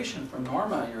application from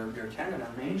Norma, your tenant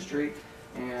on Main Street,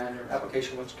 and your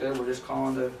application looks good. We're just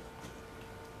calling to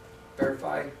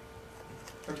verify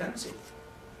her tenancy.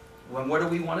 What do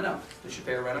we want to know? Does she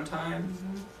pay her rent on time?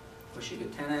 Was she a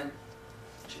good tenant?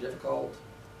 Was she difficult?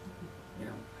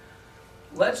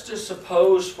 Let's just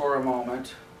suppose for a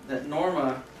moment that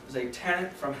Norma is a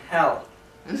tenant from hell.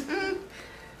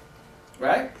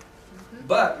 Right?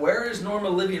 But where is Norma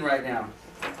living right now?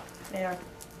 There.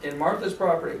 In Martha's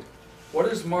property. What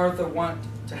does Martha want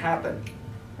to happen?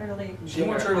 Her to leave. She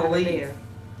wants her to leave.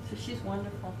 So she's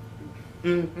wonderful.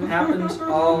 It happens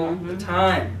all the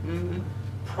time.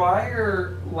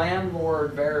 Prior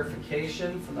landlord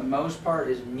verification, for the most part,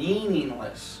 is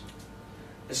meaningless,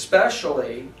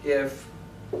 especially if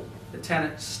the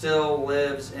tenant still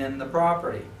lives in the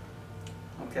property.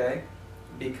 Okay?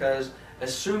 Because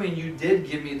assuming you did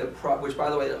give me the which by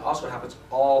the way, it also happens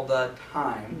all the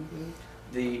time.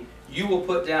 You will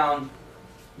put down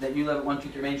that you live at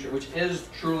 123 Main Street, which is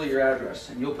truly your address,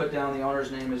 and you'll put down the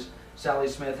owner's name is Sally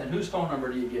Smith, and whose phone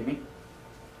number do you give me?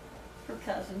 Her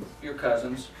cousins. Your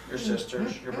cousins, your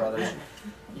sisters, your brothers.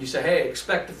 You say, hey,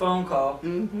 expect a phone call,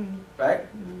 right?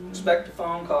 Expect a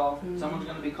phone call. Someone's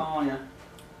going to be calling you.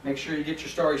 Make sure you get your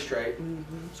story straight.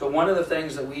 So one of the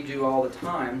things that we do all the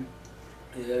time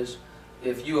is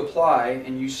if you apply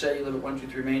and you say you live at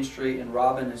 123 Main Street and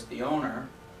Robin is the owner,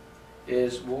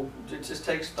 it just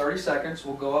takes 30 seconds.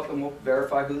 We'll go up and we'll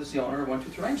verify who's the owner of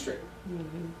 123 Main Street.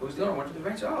 Who's the owner of 123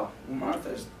 Main Street? Oh, well,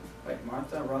 Martha's. Wait,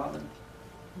 Martha, Robin.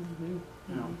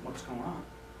 What's going on?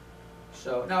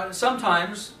 So now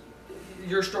sometimes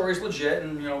your story's legit,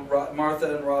 and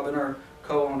Martha and Robin are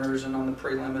co-owners, and on the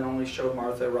prelim it only showed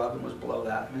Martha. Robin was below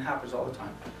that. I mean, it happens all the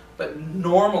time. But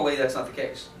normally that's not the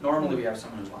case. Normally we have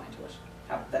someone who's lying to us.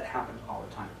 That happens all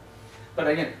the time. But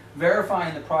again,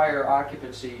 verifying the prior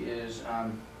occupancy is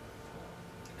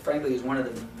frankly, is one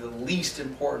of the least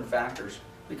important factors,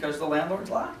 because the landlords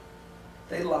lie.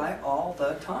 They lie all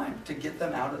the time to get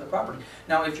them out of the property.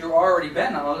 Now, if you're already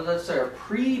been, let's say a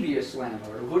previous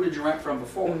landlord, who did you rent from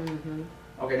before? Mm-hmm.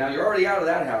 Okay, now you're already out of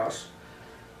that house,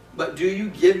 but do you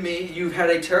give me, you've had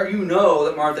you know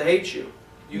that Martha hates you.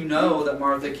 You know that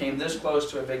Martha came this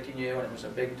close to evicting you and it was a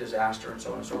big disaster and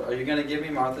so on and so forth. Are you going to give me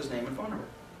Martha's name and phone number?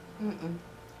 Mm-mm.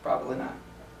 Probably not.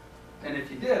 And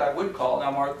if you did, I would call.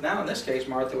 Now in this case,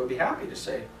 Martha would be happy to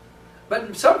say.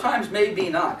 But sometimes maybe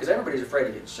not, because everybody's afraid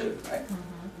of getting sued, right?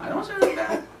 I don't say anything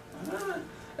bad.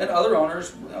 And other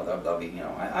owners, they'll be,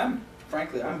 I'm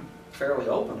frankly, I'm fairly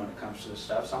open when it comes to this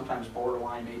stuff. Sometimes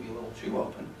borderline, maybe a little too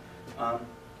open.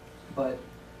 But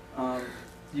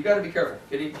you got to be careful.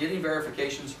 Getting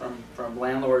verifications from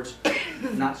landlords,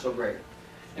 not so great.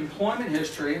 Employment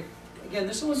history, again,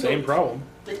 this is Same problem.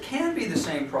 It can be the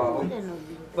same problem,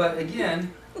 but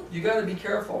again, you got to be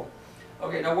careful.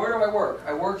 Okay, now where do I work?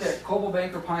 I work at Coldwell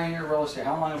Banker Pioneer Real Estate.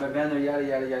 How long have I been there? Yada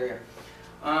yada yada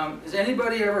yada. Has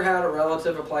anybody ever had a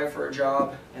relative apply for a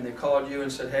job and they called you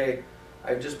and said, "Hey,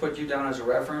 I've just put you down as a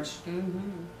reference.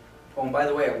 Mm-hmm. Oh, and by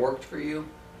the way, I worked for you,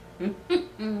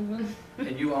 Mm-hmm.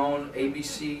 and you own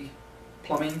ABC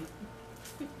Plumbing,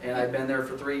 and I've been there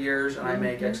for 3 years, and I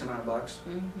make X amount of bucks."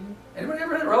 Mm-hmm. Anybody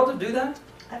ever had a relative do that?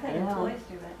 I've had Yeah. employees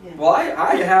do that. Yeah. Well,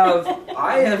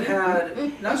 I have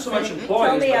had not so much Tell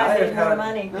employees, me but I I have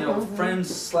made more had money.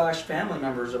 friends/family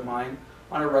members of mine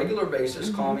on a regular basis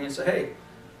call me and say, "Hey,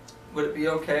 would it be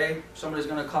okay? Somebody's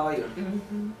going to call you."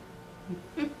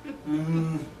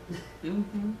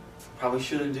 Mm-hmm. Probably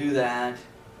shouldn't do that.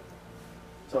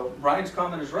 So Ryan's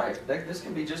comment is right. This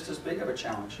can be just as big of a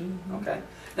challenge. Okay.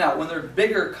 Now, when they're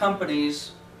bigger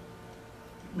companies,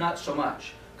 not so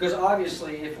much, because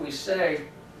obviously, if we say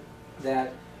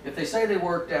that, if they say they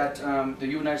worked at the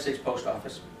United States Post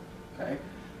Office, okay,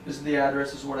 this is the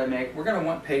address, this is what I make, we're going to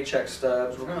want paycheck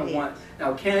stubs, we're going to want,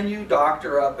 now can you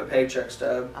doctor up a paycheck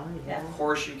stub? Oh, yeah. Of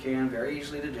course you can, very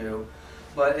easily to do,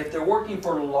 but if they're working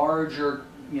for larger,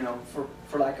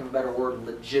 for lack of a better word,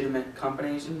 legitimate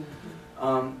companies,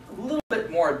 a little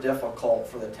bit more difficult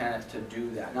for the tenant to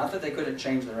do that. Not that they couldn't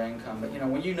change their income, but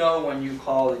when you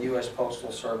call the U.S.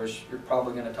 Postal Service, you're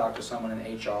probably going to talk to someone in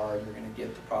HR, and you're going to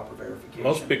get the proper verification.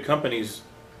 Most big companies,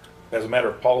 as a matter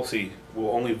of policy, will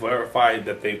only verify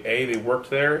that they worked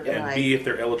there, and B, if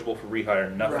they're eligible for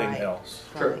rehire, nothing else.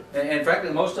 True. And frankly,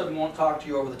 most of them won't talk to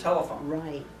you over the telephone.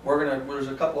 Right. There's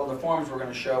a couple other forms we're going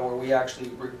to show where we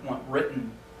actually want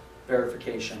written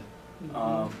verification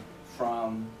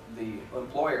from the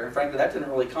employer. And frankly, that didn't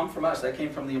really come from us. That came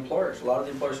from the employers. A lot of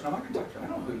the employers said, "I'm not going to talk to you. I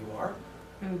don't know who you are.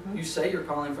 You say you're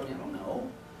calling from, I don't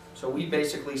know." So we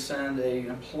basically send an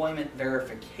employment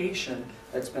verification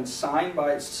that's been signed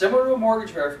by, it's similar to a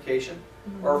mortgage verification,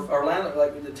 or landlord,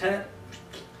 like the tenant,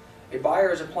 a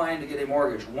buyer is applying to get a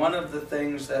mortgage. One of the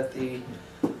things that the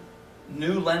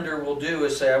new lender will do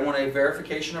is say, "I want a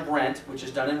verification of rent," which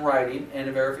is done in writing, and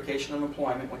a verification of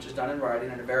employment, which is done in writing,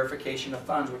 and a verification of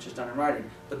funds, which is done in writing.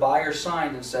 The buyer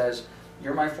signed and says,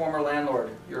 "You're my former landlord.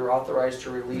 You're authorized to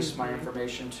release my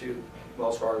information to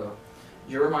Wells Fargo.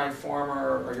 You're my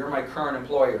current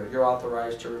employer. You're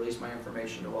authorized to release my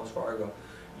information to Wells Fargo.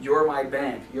 You're my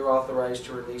bank. You're authorized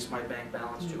to release my bank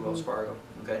balance to Wells Fargo."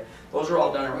 Okay? Those are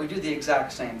all done. We do the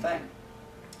exact same thing.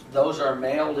 Those are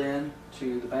mailed in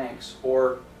to the banks,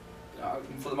 or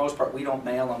for the most part, we don't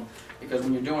mail them, because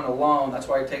when you're doing a loan, that's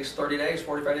why it takes 30 days,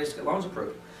 45 days to get loans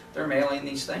approved. They're mailing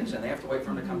these things and they have to wait for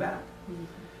them to come back.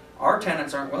 Our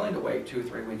tenants aren't willing to wait 2 or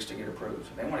 3 weeks to get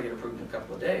approved. They want to get approved in a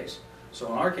couple of days. So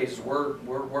in our cases, we're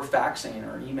faxing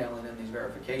or emailing in these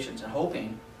verifications and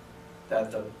hoping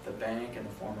that the bank and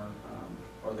the former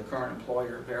or the current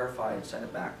employer verify and send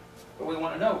it back. But we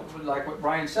want to know, like what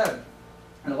Brian said,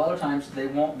 and a lot of times they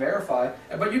won't verify,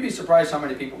 but you'd be surprised how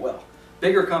many people will.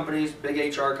 Bigger companies, big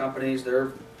HR companies,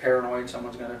 they're paranoid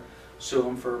someone's going to sue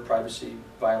them for privacy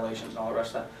violations and all the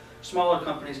rest of that. Smaller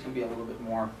companies can be a little bit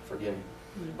more forgiving.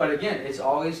 But again, it's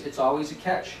always a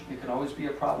catch. It can always be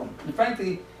a problem. And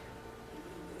frankly,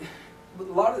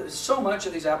 so much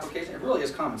of these applications, it really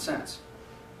is common sense.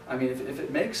 I mean, if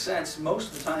it makes sense,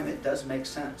 most of the time it does make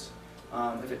sense.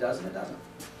 If it doesn't, it doesn't.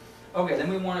 Okay, then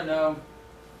we want to know,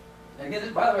 and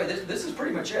again, by the way, this is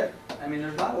pretty much it. I mean,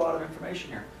 there's not a lot of information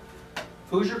here.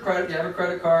 Who's your credit? Do you have a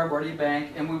credit card? Where do you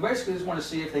bank? And we basically just want to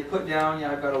see if they put down,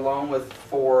 yeah, I've got a loan with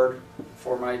Ford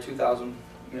for my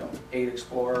 2008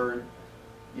 Explorer.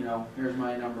 Here's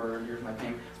my number, and here's my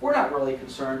payment. We're not really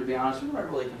concerned, to be honest. We're not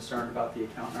really concerned about the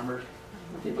account numbers.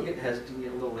 People get hesitant,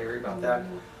 get a little leery about that.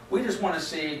 We just want to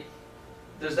see,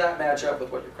 does that match up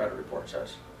with what your credit report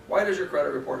says? Why does your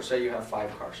credit report say you have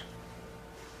 5 cars?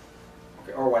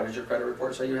 Okay, or why does your credit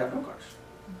report say you have no cars?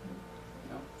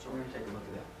 You know, so we're going to take a look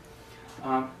at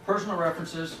that. Personal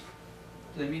references,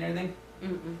 do they mean anything?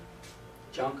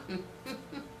 Junk?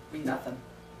 Mean nothing.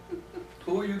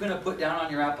 Who are you going to put down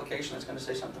on your application that's going to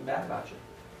say something bad about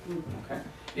you? Okay.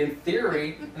 In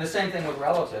theory, and the same thing with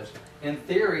relatives, in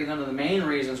theory, one of the main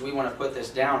reasons we want to put this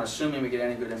down, assuming we get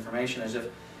any good information, is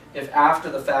if after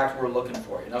the fact we're looking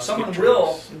for you. Now someone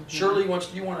will, surely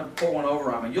once you want to pull one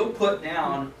over on me, you'll put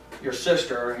down your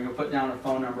sister and you'll put down a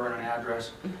phone number and an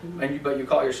address, but you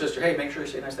call your sister, hey, make sure you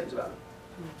say nice things about her.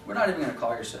 We're not even going to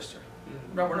call your sister.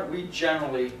 We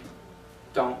generally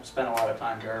don't spend a lot of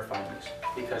time verifying these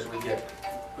because we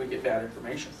get bad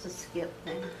information. It's a skip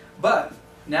thing. But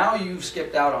now you've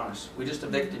skipped out on us. We just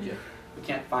evicted you. We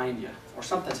can't find you. Or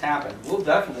something's happened. We'll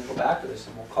definitely go back to this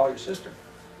and we'll call your sister.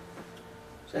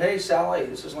 Say, hey Sally,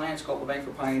 this is Lance, Coldwell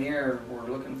Banker Pioneer. We're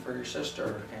looking for your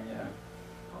sister. Can you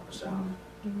help us out?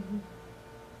 You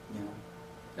know.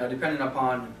 Now depending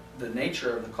upon the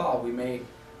nature of the call, we may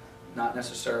not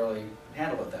necessarily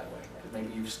handle it that way.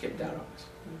 Maybe you've skipped out on us.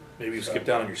 Maybe you skipped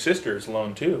out on your sister's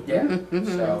loan too. Yeah.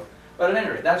 So, but at any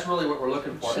rate, that's really what we're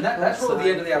looking for. And that's really the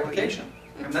end of the application.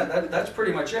 And that's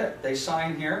pretty much it. They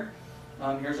sign here.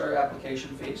 Here's our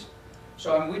application fees.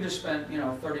 So I mean, we just spent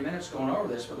 30 minutes going over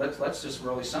this, but let's just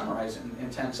really summarize in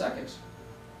 10 seconds.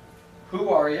 Who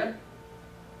are you?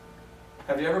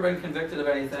 Have you ever been convicted of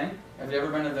anything? Have you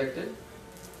ever been evicted?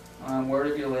 Where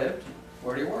have you lived?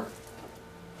 Where do you work?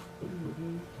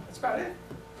 That's about it.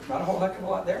 Not a whole heck of a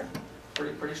lot there.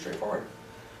 Pretty straightforward.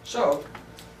 So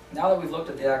now that we've looked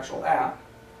at the actual app,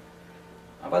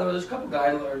 by the way, there's a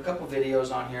couple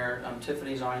videos on here.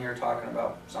 Tiffany's on here talking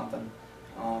about something,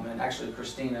 and actually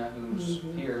Christina, who's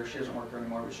here, she doesn't work here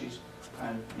anymore, but she's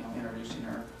kind of introducing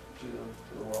her to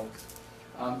the world.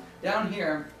 Down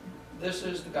here, this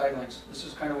is the guidelines. This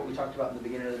is kind of what we talked about in the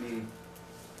beginning of the meeting.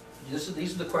 These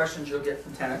are the questions you'll get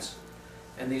from tenants,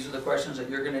 and these are the questions that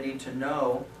you're going to need to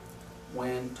know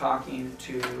when talking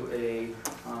to a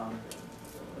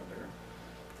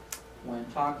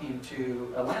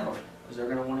landlord, because they're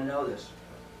going to want to know this.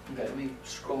 Okay, let me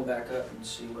scroll back up and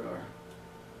see what our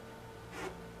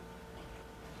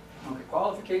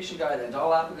qualification guidelines.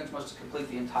 All applicants must complete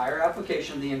the entire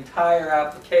application. The entire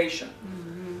application.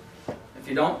 If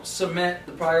you don't submit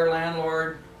the prior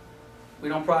landlord, we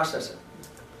don't process it.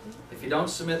 If you don't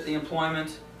submit the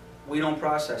employment, we don't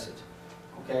process it.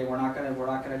 Okay, we're not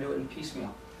gonna do it in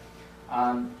piecemeal.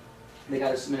 They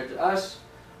got to submit it to us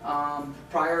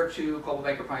prior to Coldwell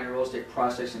Banker Pioneer Real Estate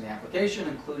processing the application,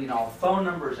 including all phone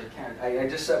numbers. I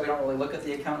just said we don't really look at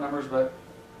the account numbers, but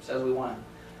it says we want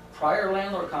prior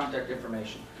landlord contact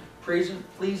information. Please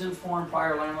inform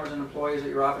prior landlords and employees that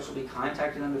your office will be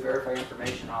contacting them to verify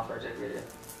information authorized.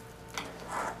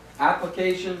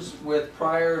 Applications with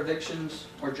prior evictions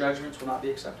or judgments will not be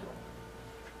acceptable.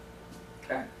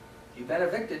 Okay. You've been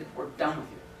evicted, we're done with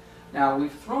you. Now,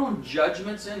 we've thrown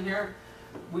judgments in here.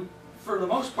 For the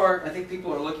most part, I think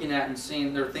people are looking at and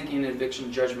seeing, they're thinking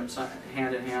eviction judgments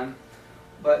hand in hand.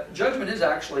 But judgment is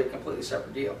actually a completely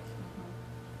separate deal.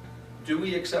 Do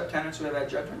we accept tenants who have had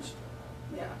judgments?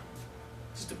 Yeah.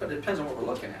 But it depends on what we're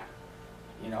looking at.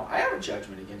 I have a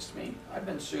judgment against me. I've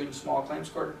been sued in small claims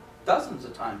court dozens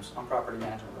of times on property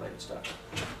management related stuff.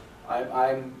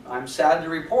 I'm sad to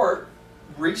report,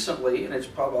 recently, and it's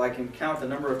probably, I can count the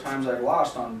number of times I've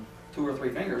lost on 2 or 3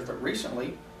 fingers, but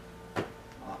recently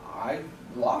I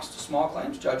lost a small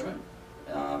claims judgment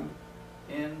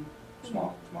in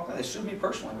small claims. They sued me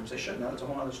personally, which they shouldn't have. That's a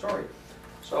whole other story.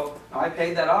 So I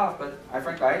paid that off, but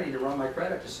frankly I need to run my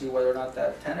credit to see whether or not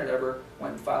that tenant ever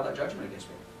went and filed that judgment against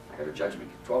me. I got a judgment,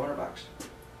 $1,200.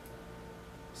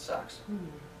 Sucks.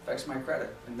 Affects my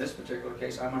credit. In this particular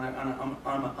case, I'm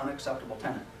an unacceptable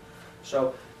tenant.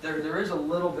 So there is a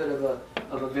little bit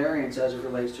of a variance as it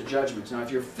relates to judgments. Now, if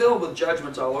you're filled with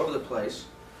judgments all over the place,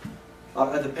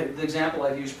 the example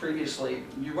I've used previously,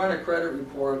 you run a credit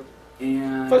report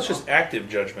and... Well, it's just active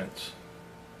judgments.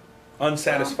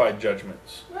 Unsatisfied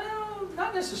judgments. Well,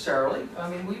 not necessarily. I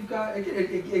mean, we've got, again,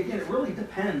 it really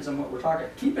depends on what we're talking.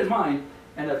 Keep in mind,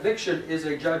 an eviction is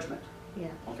a judgment. Yeah.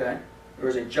 Okay? There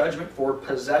is a judgment for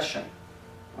possession.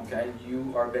 Okay,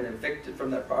 you are been evicted from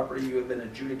that property. You have been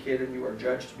adjudicated. You are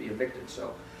judged to be evicted.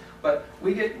 So, but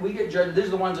we get judged. These are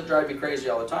the ones that drive me crazy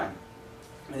all the time.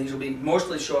 And these will be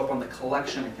mostly show up on the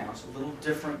collection accounts. A little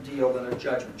different deal than a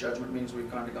judgment. Judgment means we've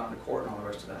gone to court and all the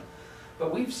rest of that.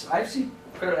 But I've seen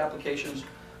credit applications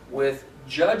with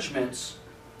judgments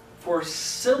for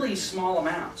silly small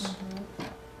amounts.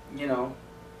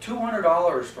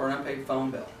 $200 for an unpaid phone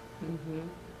bill.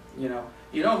 You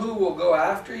know who will go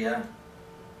after you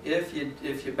if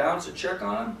you bounce a check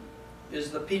on them?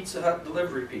 is the Pizza Hut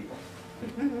delivery people.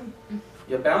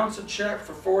 You bounce a check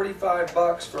for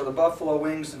 $45 for the buffalo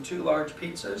wings and 2 large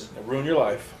pizzas. It'll ruin your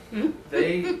life.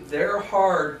 They're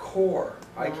hardcore.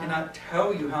 I cannot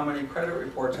tell you how many credit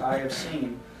reports I have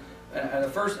seen. And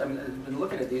at first, I mean, I've been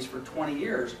looking at these for 20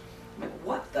 years. I'm like,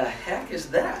 what the heck is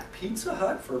that? Pizza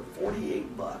Hut for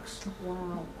 $48?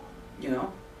 Wow. You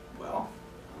know, well,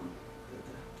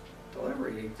 the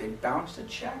delivery, they bounced a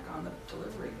check on the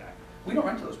delivery guy. We don't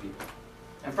rent to those people.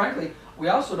 And frankly, we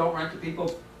also don't rent to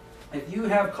people, if you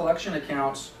have collection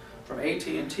accounts from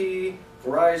AT&T,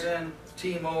 Verizon,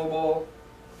 T-Mobile,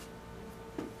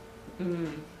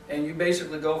 and you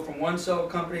basically go from one cell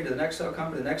company to the next cell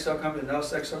company, the next cell company, the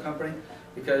next cell company,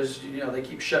 because, you know, they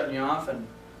keep shutting you off and,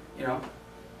 you know,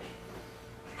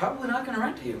 probably not going to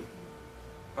rent to you.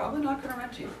 Probably not going to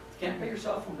rent to you. Can't pay your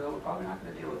cell phone bill, we're probably not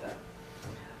going to deal with that.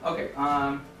 Okay,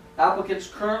 applicants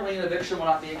currently in eviction will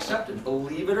not be accepted.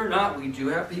 Believe it or not, we do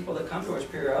have people that come to us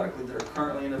periodically that are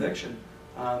currently in eviction,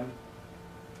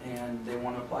 and they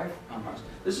want to apply for us.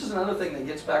 This is another thing that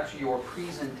gets back to your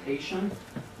presentation.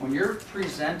 When you're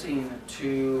presenting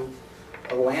to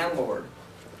a landlord,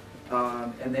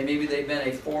 and maybe they've been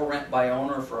a for rent by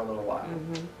owner for a little while,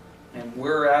 and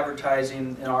we're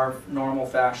advertising in our normal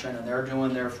fashion, and they're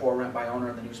doing their for rent by owner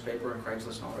in the newspaper and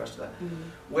Craigslist and all the rest of that.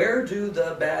 Where do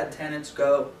the bad tenants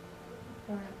go?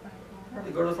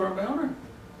 They go to the for rent by owner.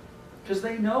 Because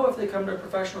they know if they come to a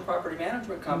professional property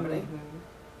management company,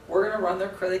 we're going to run their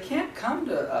credit. They can't come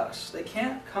to us. They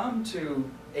can't come to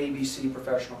ABC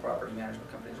professional property management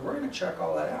companies. We're going to check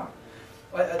all that out.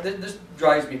 This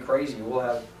drives me crazy.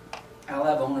 I'll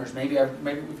have owners, maybe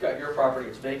we've got your property,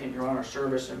 it's vacant, you're on our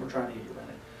service, and we're trying to get you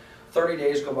rented. 30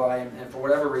 days go by, and for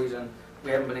whatever reason,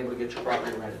 we haven't been able to get your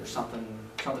property rented. There's something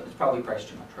that's probably priced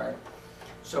too much, right?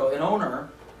 So an owner,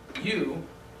 you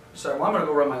say, well, I'm going to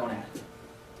go run my own ad.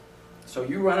 So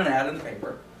you run an ad in the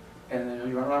paper, and then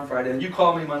you run it on Friday, and you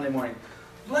call me Monday morning.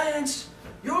 Lance,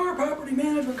 your property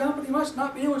management company must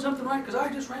not be doing something right, because I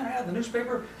just ran an ad in the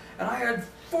newspaper, and I had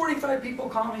 45 people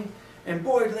call me, and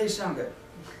boy, do they sound good.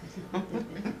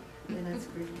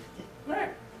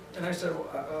 Right. And I said,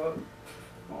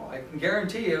 well, I can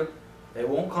guarantee you they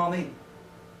won't call me,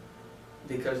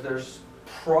 because there's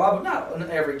probably, not in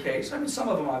every case, I mean some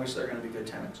of them obviously are going to be good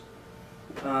tenants,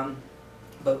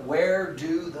 but where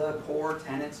do the poor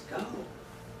tenants go?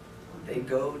 They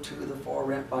go to the for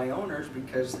rent by owners,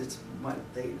 because this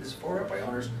for rent by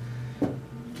owners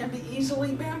can be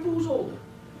easily bamboozled.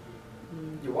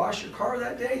 You wash your car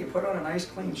that day, you put on a nice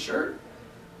clean shirt,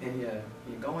 and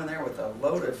you go in there with a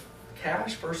load of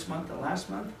cash first month and last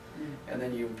month, and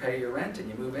then you pay your rent and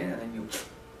you move in, and then you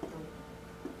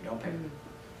don't pay.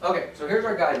 Okay, so here's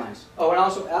our guidelines. Oh, and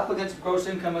also applicants' gross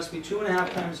income must be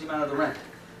 2.5 times the amount of the rent.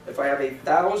 If I have a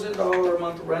 $1,000 a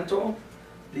month rental,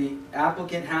 the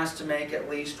applicant has to make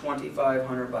at least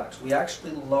 $2,500. We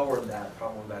actually lowered that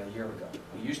probably about a year ago.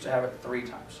 We used to have it 3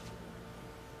 times.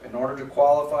 In order to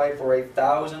qualify for a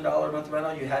 $1,000 a month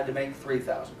rental, you had to make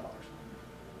 $3,000.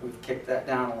 We've kicked that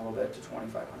down a little bit to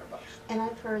 $2,500. And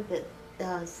I've heard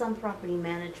that some property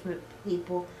management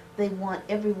people, they want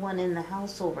everyone in the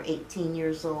house over 18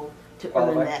 years old to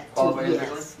earn that too.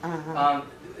 Yes.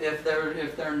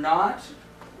 If they're not,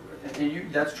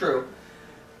 and that's true.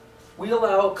 We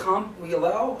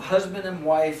allow husband and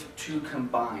wife to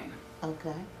combine.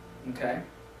 Okay. Okay.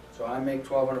 So I make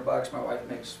 $1,200. My wife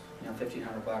makes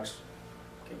 $1,500.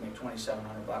 Can make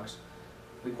 $2,700.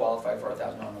 We qualify for a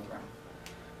 $1,000 a month rental.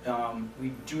 We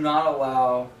do not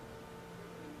allow,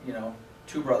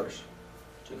 2 brothers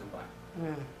to combine,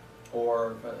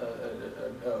 or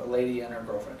a lady and her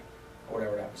girlfriend, or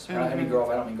whatever it happens. I mean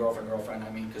girlfriend. I don't mean girlfriend. I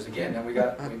mean, because again, then we've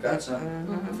got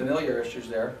some familiar issues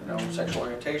there. Sexual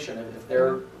orientation. If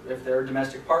they're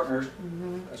domestic partners,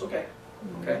 that's okay.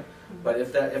 Okay, but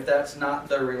if that's not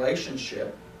their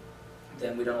relationship,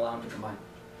 then we don't allow them to combine.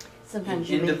 Sometimes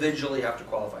you individually have to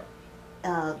qualify.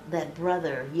 That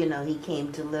brother, he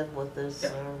came to live with us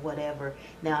or whatever.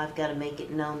 Now I've got to make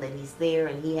it known that he's there,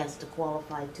 and he has to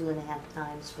qualify 2.5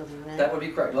 times for the rent. That would be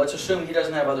correct. Let's assume he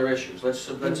doesn't have other issues. Let's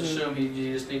assume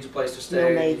he just needs a place to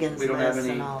stay. No Megan's we don't have any.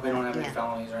 and all we don't that. have any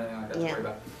felonies or anything like that to worry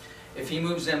about. If he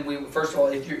moves in, first of all,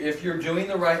 if you're doing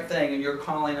the right thing and you're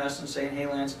calling us and saying, "Hey,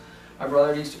 Lance, my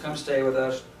brother needs to come stay with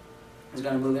us. He's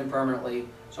going to move in permanently.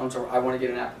 So I want to get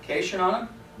an application on him."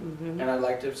 And I'd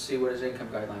like to see what his income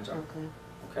guidelines are. Okay.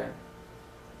 Okay.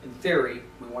 In theory,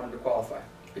 we want him to qualify,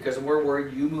 because we're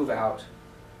worried you move out,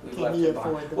 we've left him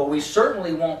behind. Well, we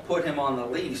certainly won't put him on the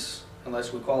lease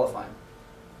unless we qualify him.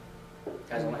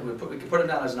 We could put him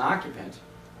down as an occupant.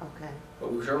 Okay.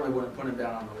 But we certainly wouldn't put him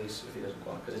down on the lease if he doesn't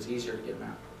qualify, because it's easier to get him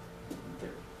out. In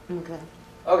theory. Okay.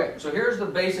 Okay, so here's the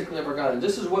basic labor guidelines.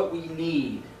 This is what we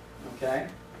need, okay?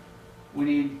 We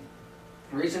need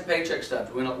recent paycheck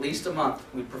stubs. We need at least a month.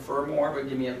 We prefer more, but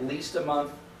give me at least a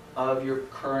month of your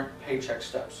current paycheck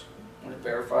stubs. I want to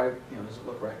verify, does it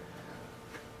look right?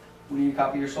 We need a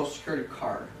copy of your Social Security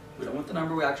card. We don't want the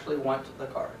number, we actually want the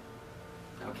card.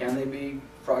 Now, can they be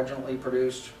fraudulently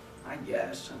produced? I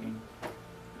guess. I mean,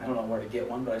 I don't know where to get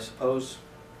one, but I suppose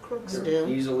Crooks they're do.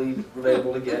 easily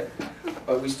available to get.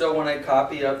 But we still want a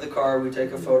copy of the card. We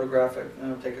take a photographic,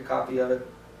 take a copy of it,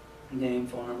 name,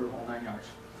 phone number, whole 9 yards.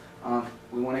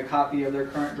 We want a copy of their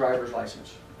current driver's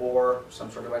license or some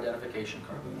sort of identification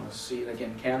card. We want to see,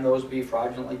 again, can those be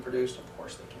fraudulently produced? Of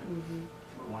course they can.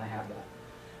 We want to have that.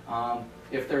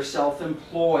 If they're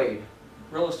self-employed,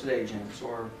 real estate agents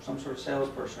or some sort of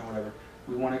salesperson or whatever,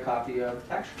 we want a copy of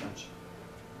tax returns.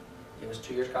 Give us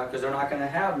 2 years copy, because they're not going to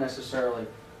have necessarily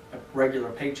a regular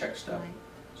paycheck stub. Right.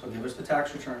 So give us the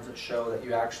tax returns that show that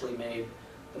you actually made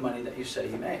the money that you say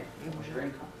you made. What's your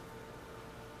income?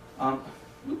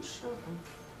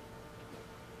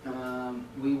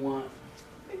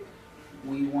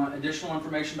 We want additional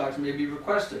information documents may be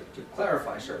requested to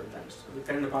clarify certain things. So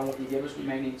depending upon what you give us, we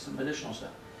may need some additional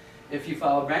stuff. If you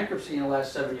filed bankruptcy in the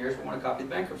last 7 years, we want a copy of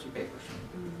the bankruptcy papers.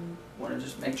 We want to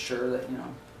just make sure that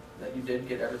that you did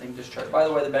get everything discharged. By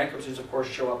the way, the bankruptcies, of course,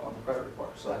 show up on the credit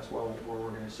report, so that's where we're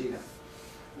going to see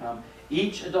them.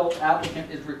 Each adult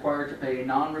applicant is required to pay a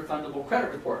non-refundable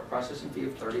credit report processing fee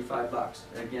of $35.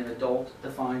 Again, adult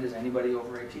defined as anybody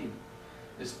over 18.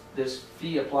 This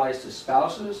fee applies to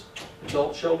spouses,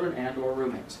 adult children, and or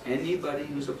roommates. Anybody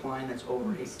who's applying that's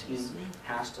over 18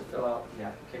 has to fill out the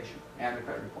application and the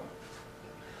credit report.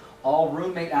 All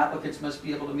roommate applicants must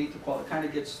be able to meet the kind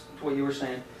of gets to what you were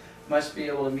saying, must be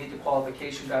able to meet the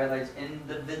qualification guidelines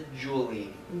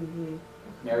individually.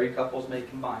 Married couples may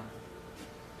combine.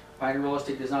 Pioneer Real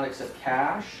Estate does not accept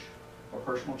cash or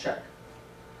personal check.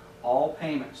 All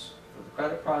payments for the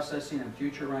credit processing and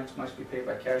future rents must be paid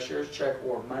by cashier's check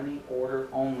or money order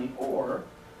only, or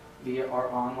via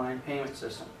our online payment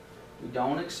system. We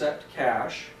don't accept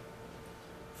cash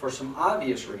for some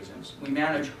obvious reasons. We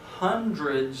manage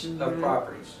hundreds of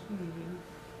properties.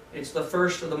 It's the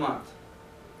first of the month.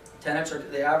 Tenants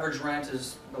the average rent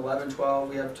is 11, 12.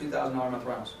 We have $2,000 a month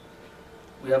rentals.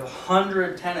 We have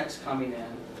 100 tenants coming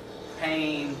in,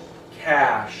 paying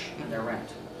cash in their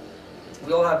rent.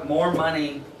 We'll have more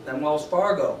money than Wells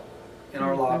Fargo in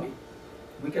our lobby.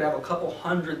 We could have a couple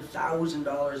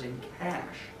 $100,000 in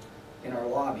cash in our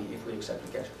lobby if we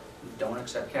accepted cash. We don't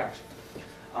accept cash.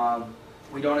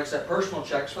 We don't accept personal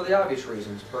checks for the obvious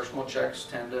reasons. Personal checks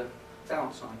tend to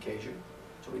bounce on occasion,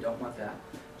 so we don't want that.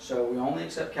 So we only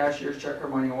accept cashier's check or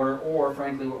money order, or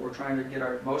frankly what we're trying to get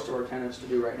most of our tenants to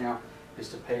do right now is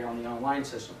to pay on the online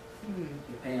system. You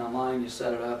pay online, you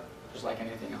set it up, just like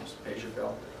anything else. It pays your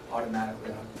bill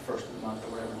automatically on the first of the month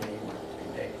or whatever day you want it to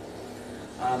be paid.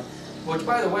 Which,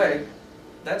 by the way,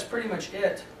 that's pretty much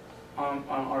it on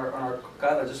our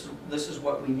guidelines. This is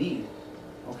what we need,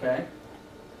 okay?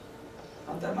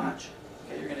 Not that much.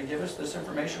 Okay, you're going to give us this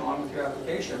information along with your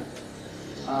application.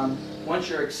 Once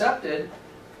you're accepted,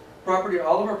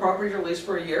 all of our properties are leased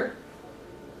for a year.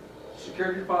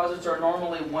 Security deposits are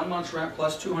normally 1 month's rent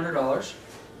plus $200.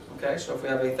 Okay, so if we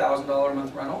have a $1,000 a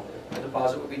month rental, the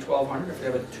deposit would be $1,200. If we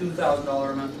have a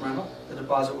 $2,000 a month rental, the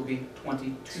deposit would be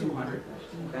 $2,200.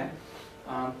 Okay.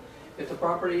 If the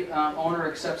property owner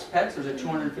accepts pets, there's a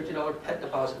 $250 pet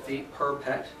deposit fee per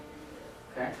pet.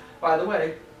 Okay. By the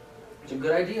way, it's a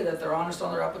good idea that they're honest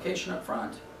on their application up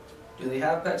front. Do they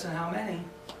have pets and how many?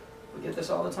 We get this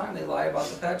all the time. They lie about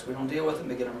the pets. We don't deal with them.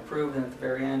 We get them approved, and at the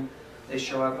very end, they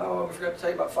show up. Oh, we forgot to tell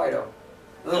you about Fido.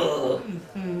 Ugh.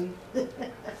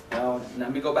 Well,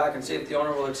 let me go back and see if the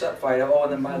owner will accept Fido. Oh,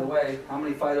 and then by the way, how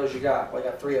many Fidos you got? Well, I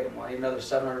got 3 of them. Well, I need another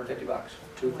 $750.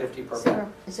 $250 per pet.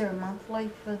 Is there a monthly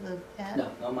for the pet?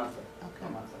 No, no monthly. Okay. No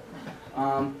monthly.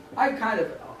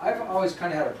 I've always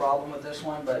kind of had a problem with this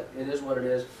one, but it is what it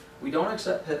is. We don't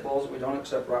accept pit bulls. We don't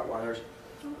accept Rottweilers.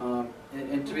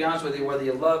 And to be honest with you, whether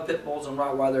you love pit bulls and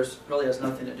Rottweilers really has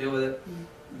nothing to do with it.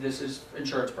 This is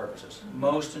insurance purposes.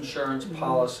 Most insurance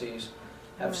policies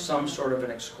have some sort of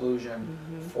an exclusion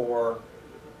for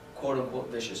quote-unquote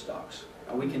vicious dogs.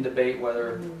 And we can debate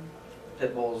whether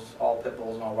all pit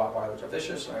bulls and all Rottweilers are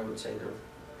vicious. I would say they're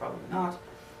probably not.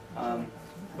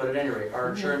 But at any rate, our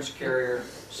insurance carrier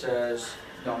says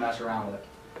don't mess around with it.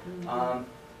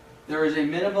 There is a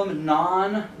minimum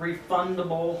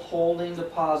non-refundable holding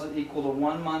deposit equal to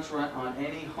 1 month's rent on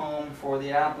any home for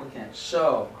the applicant.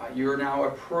 So, you're now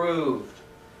approved.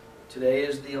 Today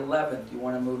is the 11th. You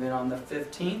want to move in on the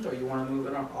 15th or you want to move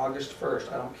in on August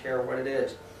 1st. I don't care what it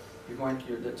is.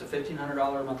 it's a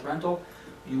 $1,500 a month rental,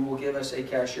 you will give us a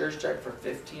cashier's check for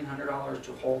 $1,500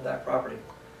 to hold that property.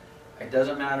 It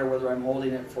doesn't matter whether I'm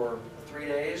holding it for 3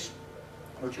 days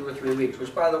or 2 or 3 weeks,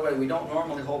 which, by the way, we don't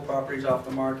normally hold properties off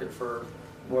the market for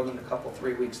more than a couple,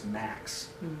 3 weeks max.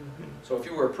 Mm-hmm. So if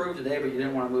you were approved today but you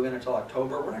didn't want to move in until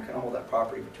October, we're not going to hold that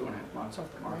property for 2.5 months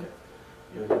off the market.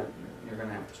 You're going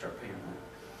to have to start paying that.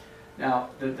 Now,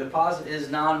 the deposit is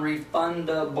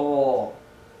non-refundable.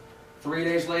 3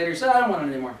 days later, you say, I don't want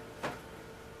it anymore.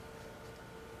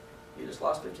 You just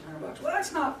lost $1,500. Well,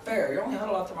 that's not fair. You only held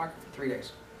it off the market for 3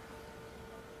 days.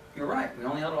 You're right. We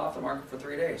only held it off the market for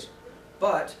 3 days.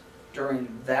 But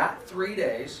during that 3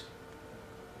 days,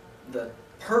 the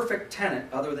perfect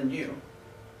tenant, other than you,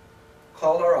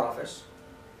 called our office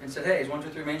and said, hey, is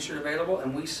 123 Main Street available?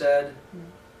 And we said,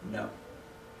 no.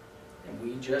 And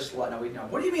we just let, no,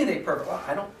 what do you mean they perfect?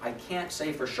 Well, I can't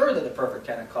say for sure that the perfect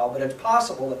tenant called, but it's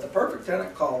possible that the perfect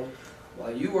tenant called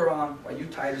while you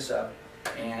tied us up,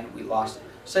 and we lost it.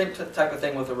 Same type of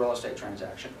thing with a real estate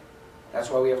transaction. That's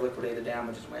why we have liquidated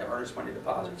damages, we have earnest money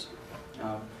deposits.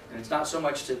 And it's not so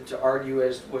much to argue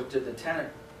as, did the tenant,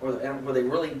 or were they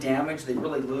really damaged, they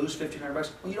really lose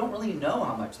 $1,500? Well, you don't really know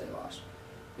how much they lost,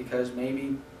 because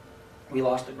maybe we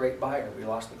lost a great buyer, we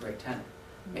lost a great tenant.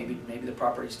 Maybe the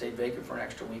property stayed vacant for an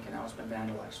extra week and now it's been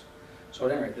vandalized. So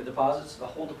at any rate, the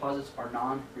whole deposits are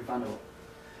non-refundable.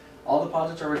 All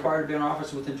deposits are required to be in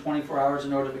office within 24 hours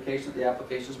of notification that the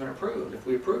application's been approved. If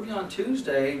we approve you on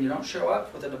Tuesday and you don't show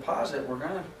up with a deposit, we're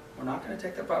not going to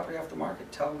take the property off the market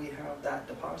until we have that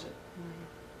deposit.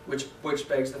 Which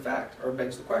begs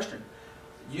the question.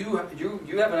 You have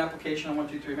an application on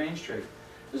 123 Main Street.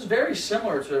 This is very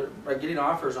similar to getting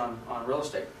offers on real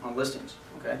estate, on listings,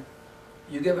 okay?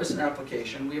 You give us an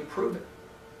application, we approve it.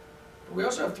 But we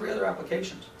also have 3 other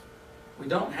applications. We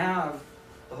don't have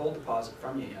the whole deposit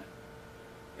from you yet.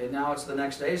 And now it's the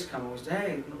next day's coming, we say,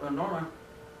 hey, Norma,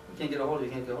 we can't get a hold of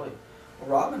you, can't get a hold of you. Well,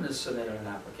 Robin has submitted an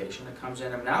application that comes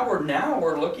in, and now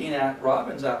we're looking at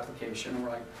Robin's application, and we're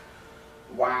like,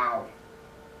 wow,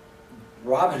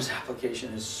 Robin's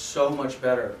application is so much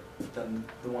better than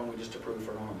the one we just approved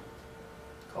for Norma.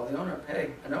 Call the owner,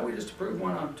 hey, I know we just approved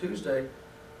one on Tuesday,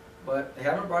 but they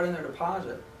haven't brought in their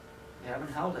deposit. They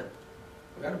haven't held it.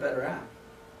 We've got a better app.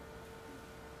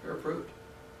 You're approved.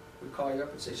 We call you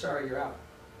up and say, sorry, you're out.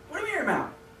 What do you mean you're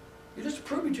out? You just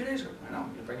approved me 2 days ago. I know,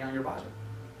 you bring on your deposit.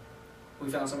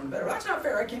 We found someone better. That's not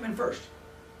fair, I came in first.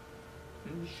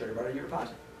 You should have brought in your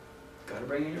deposit. Got to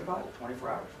bring in your deposit, 24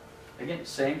 hours. Again,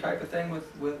 same type of thing with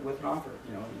an offer.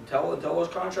 You know, until those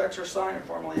contracts are signed and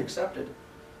formally accepted,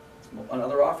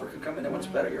 another offer can come in, and once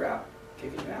better, you're out.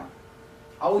 Kicking you out.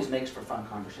 Always makes for fun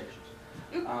conversations.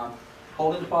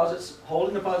 Holding deposits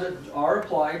are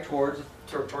applied towards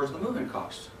the move-in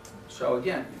costs. So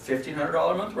again,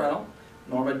 $1,500 a month rental.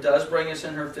 Norma does bring us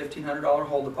in her $1,500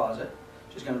 hold deposit.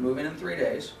 She's going to move in 3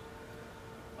 days.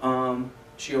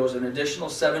 She owes an additional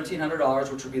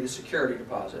 $1,700, which would be the security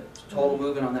deposit. So total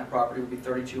move-in on that property would be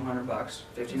 $3,200.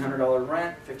 $1,500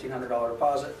 rent, $1,500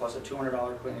 deposit, plus a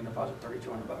 $200 cleaning deposit,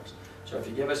 $3,200. So if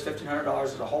you give us $1,500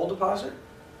 as a hold deposit,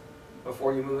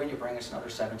 before you move in, you bring us another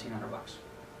 $1,700.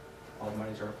 All the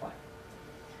monies are applied.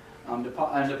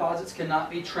 Deposits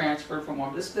cannot be transferred from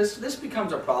one. This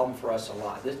becomes a problem for us a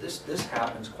lot. This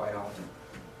happens quite often.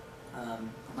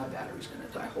 My battery's going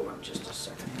to die. Hold on just a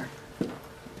second here.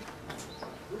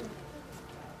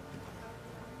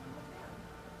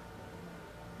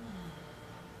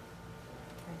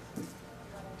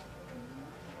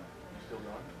 Still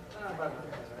going? I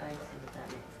see what that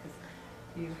means, 'cause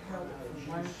you held it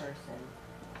for one person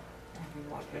and you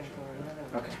walked in for another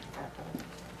one.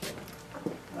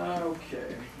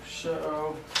 Okay,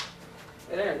 so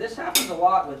this happens a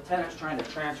lot with tenants trying to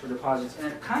transfer deposits,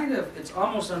 and it's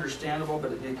almost understandable,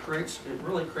 but it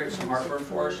really creates some heartburn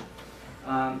for us.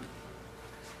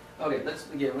 Okay,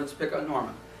 let's pick on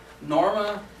Norma.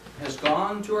 Norma has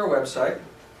gone to our website,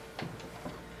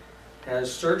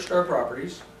 has searched our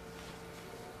properties,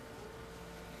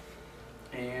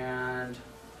 and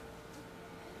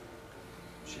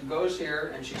she goes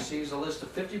here and she sees a list of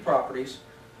 50 properties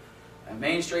at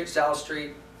Main Street, South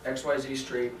Street, XYZ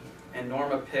Street, and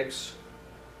Norma picks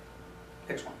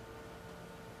one.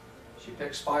 She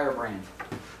picks Firebrand.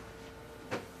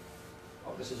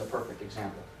 Oh, this is a perfect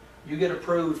example. You get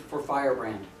approved for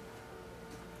Firebrand.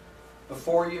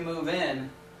 Before you move in,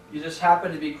 you just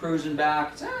happen to be cruising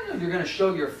back. You're going to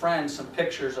show your friends some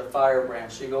pictures of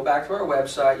Firebrand. So you go back to our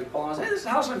website, you pull on, say, hey, this is the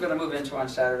house I'm going to move into on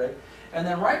Saturday. And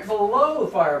then right below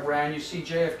Firebrand, you see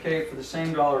JFK for the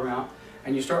same dollar amount.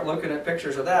 And you start looking at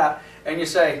pictures of that, and you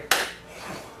say,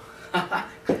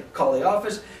 call the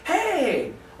office,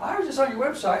 hey, I was just on your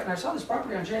website and I saw this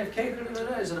property on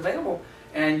JFK, is it available?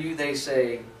 And they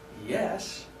say,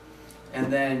 yes.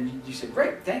 And then you say,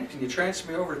 great, thanks. Can you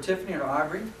transfer me over to Tiffany or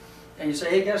Aubrey? And you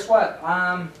say, hey, guess what?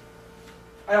 I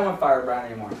don't want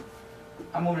Firebrand anymore.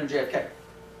 I'm moving to JFK.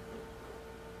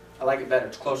 I like it better.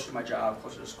 It's closer to my job,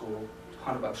 closer to school,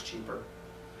 $100 cheaper.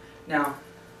 Now,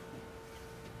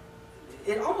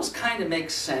 it almost kind of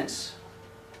makes sense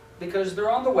because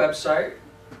they're on the website.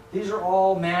 These are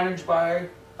all managed by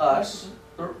us.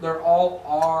 They're all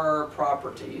our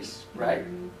properties, right?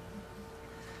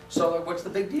 So what's the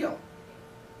big deal?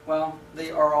 Well, they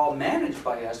are all managed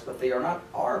by us, but they are not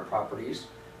our properties.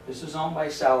 This is owned by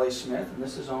Sally Smith, and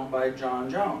this is owned by John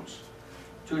Jones.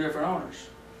 Two different owners.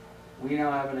 We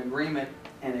now have an agreement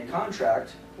and a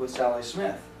contract with Sally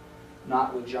Smith,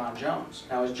 not with John Jones.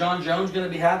 Now, is John Jones going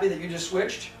to be happy that you just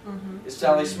switched? Is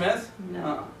Sally Smith?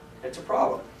 No. It's a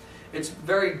problem. It's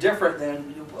very different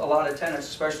than a lot of tenants,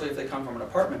 especially if they come from an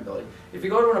apartment building. If you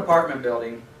go to an apartment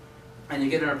building and you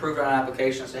get an approved on an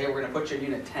application and say, hey, we're going to put you in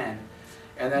Unit 10,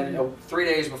 and then 3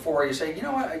 days before you say, you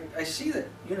know what, I see that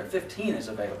Unit 15 is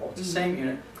available. It's the same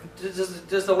unit.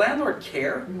 Does the landlord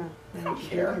care? No, They don't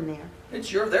care. in there. It's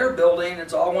their building,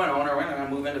 it's all one owner, we're going to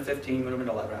move into 15, move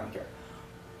into 11, I don't care.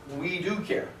 We do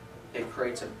care. It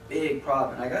creates a big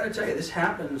problem. And I got to tell you, this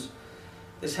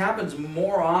happens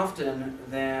more often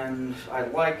than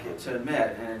I'd like it to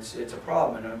admit, and it's a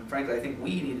problem. And frankly, I think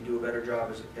we need to do a better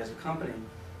job as a company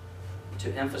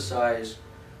to emphasize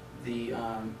the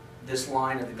this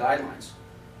line of the guidelines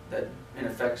that in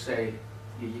effect say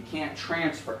you can't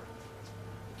transfer.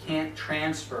 You can't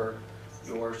transfer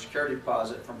your security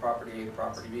deposit from property A to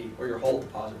property B, or your hold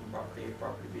deposit from property A to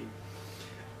property B.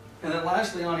 And then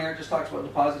lastly on here, it just talks about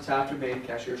deposits have to be made,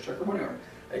 cashier's check or money order.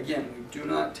 Again, we do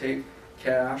not take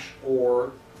cash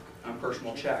or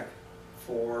personal check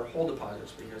for hold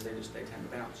deposits because they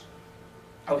tend to bounce.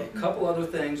 Okay, a couple other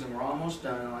things and we're almost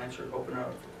done, and I'll open it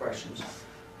up for questions.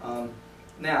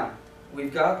 Now,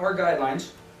 we've got our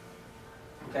guidelines,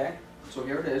 okay, so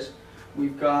here it is.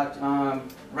 We've got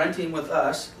renting with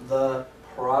us, the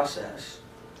process.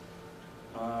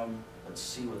 Let's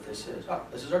see what this is. Oh,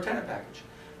 this is our tenant package.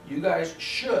 You guys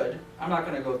should, I'm not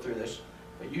going to go through this,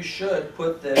 but you should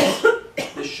put this,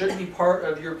 this should be part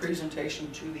of your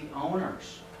presentation to the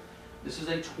owners. This is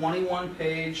a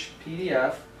 21-page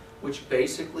PDF which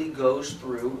basically goes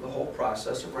through the whole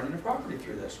process of running a property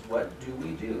through this. What do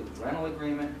we do? Rental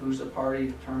agreement, who's the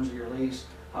party, terms of your lease,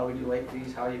 how we do late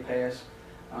fees, how you pay us,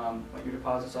 what your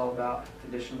deposit's all about,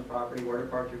 condition of the property, where to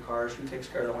park your cars, who takes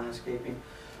care of the landscaping,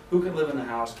 who can live in the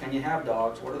house, can you have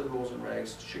dogs, what are the rules and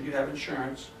regs, should you have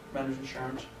insurance, renter's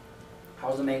insurance,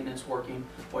 how's the maintenance working,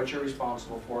 what you're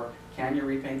responsible for, can you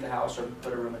repaint the house or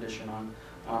put a room addition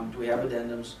on, do we have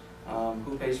addendums,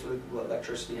 who pays for the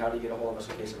electricity, how do you get a hold of us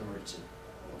in case of emergency,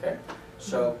 okay?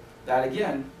 So that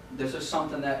again, this is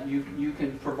something that you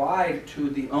can provide to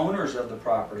the owners of the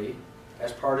property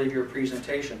as part of your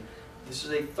presentation. This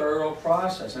is a thorough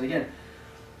process, and again,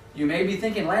 you may be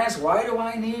thinking, Lance, why do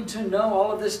I need to know all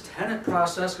of this tenant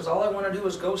process? Because all I want to do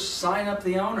is go sign up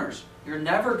the owners. You're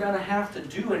never going to have to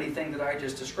do anything that I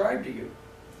just described to you.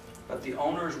 But the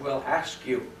owners will ask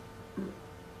you.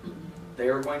 They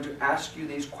are going to ask you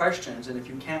these questions, and if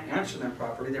you can't answer them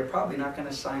properly, they're probably not going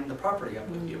to sign the property up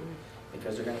with you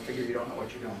because they're going to figure you don't know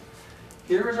what you're doing.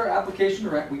 Here is our application to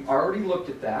rent. We already looked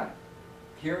at that.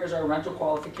 Here is our rental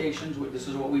qualifications. This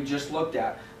is what we just looked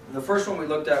at. The first one we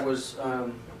looked at was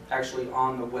actually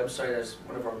on the website as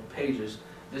one of our pages.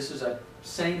 This is a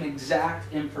same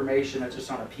exact information that's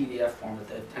just on a PDF form that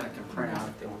the tenant can print out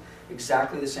if they want.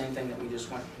 Exactly the same thing that we just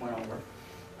went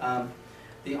over.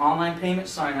 The online payment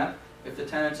sign up. If the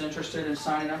tenant's interested in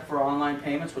signing up for online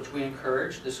payments, which we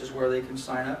encourage, this is where they can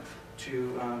sign up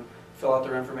to fill out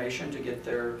their information to get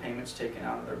their payments taken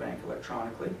out of their bank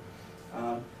electronically.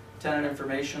 Tenant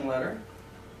information letter.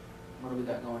 What do we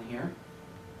got going here?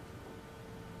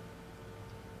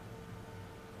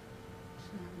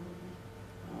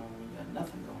 We got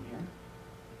nothing going here.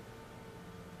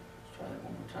 Let's try that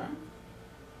one more time.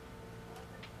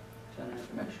 Tenant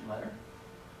information letter.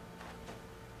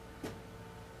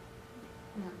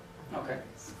 Okay.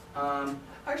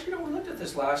 Actually, no, we looked at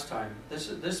this last time.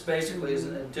 This basically is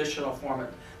an additional form.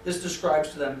 This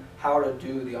describes to them how to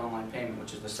do the online payment,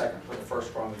 which is the first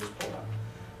form we just pulled up.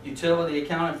 Utility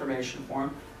account information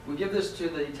form. We give this to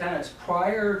the tenants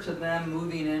prior to them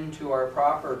moving into our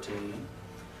property.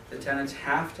 The tenants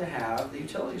have to have the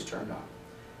utilities turned on,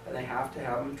 and they have to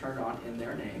have them turned on in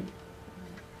their name,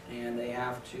 and they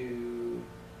have to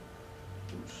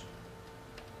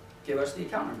give us the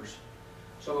account numbers.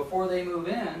 So before they move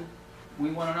in, we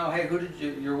want to know, hey, who did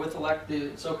you're with the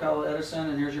SoCal Edison,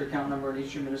 and here's your account number, and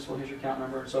Eastern Municipal, here's your account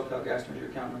number, and SoCal Gas, here's your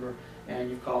account number, and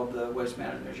you've called the Waste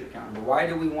Management, here's your account number. Why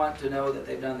do we want to know that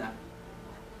they've done that?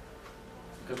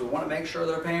 Because we want to make sure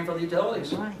they're paying for the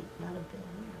utilities. Right, not a bill.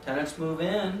 Tenants move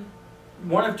in,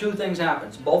 one of two things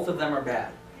happens, both of them are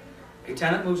bad. A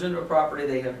tenant moves into a property,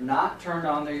 they have not turned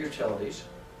on their utilities.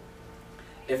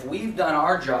 If we've done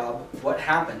our job, what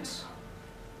happens?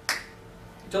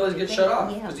 Utilities get shut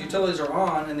off, because the utilities are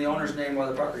on in the owner's name while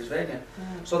the property is vacant.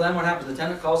 So then what happens? The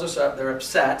tenant calls us up, they're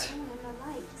upset.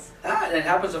 And it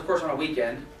happens, of course, on a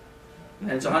weekend.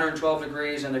 And it's 112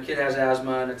 degrees, and their kid has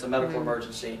asthma, and it's a medical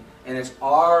emergency. And it's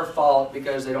our fault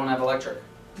because they don't have electric.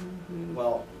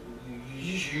 Well,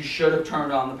 you should have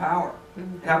turned on the power.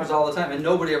 It happens all the time, and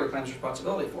nobody ever claims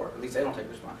responsibility for it. At least they don't take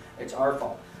responsibility. It's our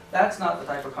fault. That's not the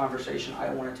type of conversation I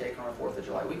want to take on a 4th of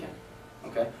July weekend.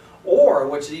 Okay? Or,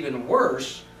 what's even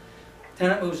worse,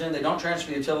 tenant moves in, they don't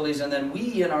transfer the utilities, and then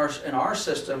we, in our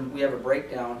system, we have a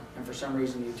breakdown, and for some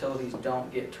reason the utilities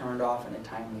don't get turned off in a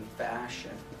timely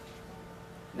fashion.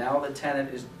 Now the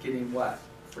tenant is getting what?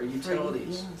 Free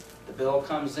utilities. The bill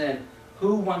comes in.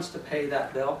 Who wants to pay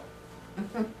that bill?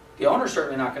 The owner's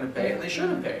certainly not going to pay it. They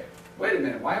shouldn't pay it. Wait a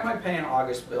minute. Why am I paying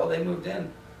August bill? They moved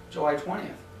in July 20th.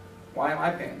 Why am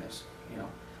I paying this? You know.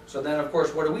 So then, of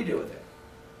course, what do we do with it?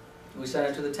 We send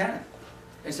it to the tenant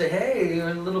and say, hey,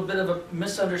 a little bit of a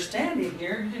misunderstanding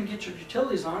here. You didn't get your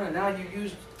utilities on, and now you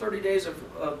used 30 days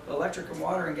of electric and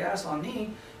water and gas on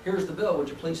me. Here's the bill. Would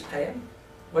you please pay him?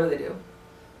 What do they do?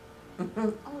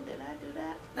 Oh, did I do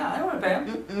that? No, I don't want to pay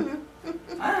him.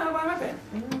 I don't know, why am I paying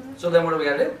him? So then what do we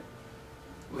got to do?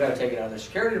 We got to take it out of their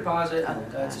security deposit,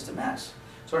 and it's just a mess.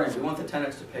 So anyway, we want the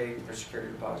tenants to pay their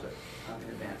security deposit in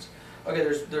advance. Okay,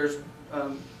 there's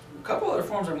a couple other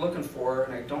forms I'm looking for,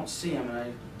 and I don't see them,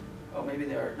 and oh, maybe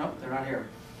they are. Nope, they're not here.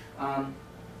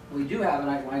 We do have, and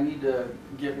I need to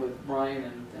get with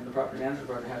Brian and the property manager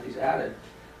to have these added.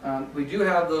 We do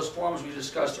have those forms we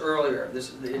discussed earlier.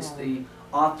 It's the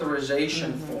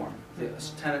authorization form. The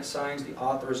tenant signs the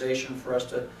authorization for us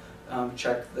to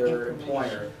check their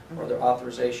employer, or their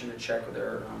authorization to check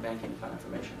their banking account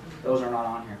information. Those are not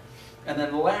on here. And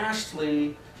then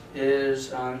lastly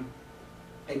is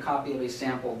a copy of a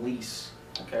sample lease.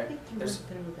 Okay.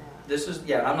 This is,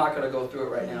 yeah, I'm not going to go through it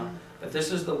right now, but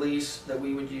this is the lease that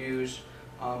we would use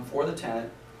for the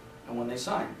tenant and when they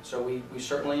sign. So we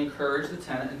certainly encourage the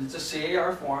tenant, and it's a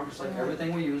CAR form, just like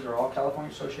everything we use. They're all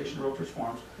California Association of Realtors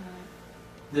forms.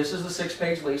 This is the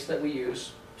 6-page lease that we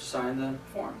use to sign the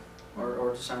form,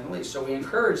 or to sign the lease. So we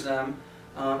encourage them,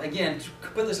 again, to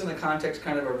put this in the context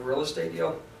kind of a real estate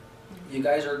deal. You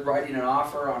guys are writing an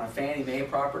offer on a Fannie Mae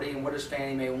property, and what does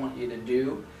Fannie Mae want you to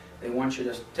do? They want you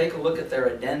to take a look at their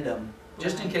addendum,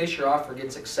 just in case your offer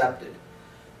gets accepted.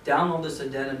 Download this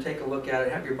addendum, take a look at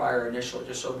it, have your buyer initial it,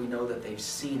 just so we know that they've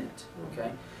seen it,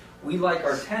 okay? We like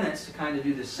our tenants to kind of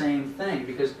do the same thing,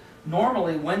 because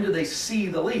normally, when do they see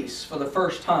the lease for the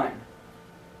first time?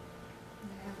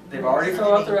 They've already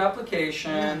filled out their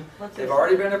application, they've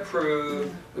already been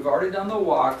approved, we've already done the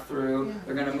walkthrough,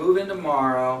 they're going to move in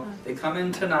tomorrow, they come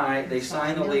in tonight, they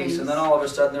sign the lease, and then all of a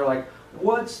sudden they're like,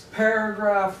 what's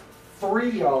paragraph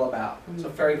 3 all about? It's the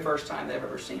very first time they've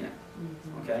ever seen it,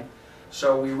 okay?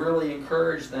 So we really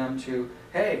encourage them to,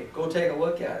 hey, go take a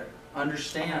look at it,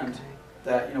 understand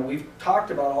that, you know, we've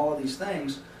talked about all of these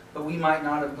things, but we might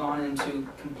not have gone into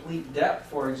complete depth.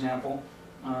 For example,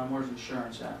 where's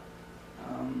insurance at?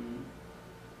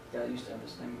 Yeah, I used to have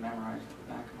this thing memorized at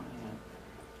the back of my hand.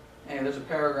 And there's a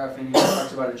paragraph in here that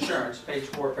talks about insurance, page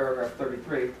 4, paragraph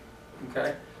 33,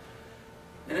 okay?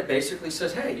 And it basically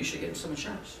says, hey, you should get some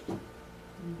insurance,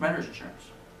 renter's insurance.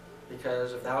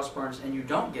 Because if the house burns and you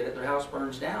don't get it, the house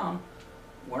burns down,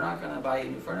 we're not going to buy you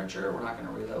new furniture, we're not going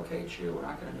to relocate you, we're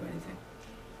not going to do anything.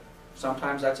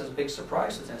 Sometimes that's a big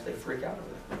surprise to them, they freak out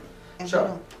over it. And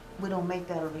so we don't make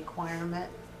that a requirement.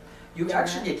 You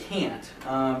can't.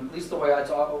 At least the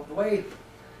way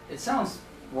it sounds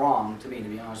wrong to me, to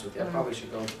be honest with you. I probably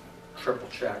should go triple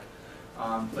check.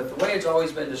 But the way it's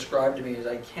always been described to me is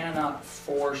I cannot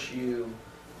force you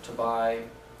to buy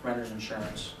renter's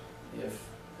insurance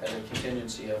as a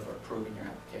contingency of approving your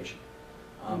application.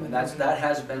 And that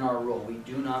has been our rule. We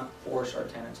do not force our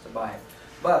tenants to buy it.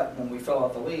 But when we fill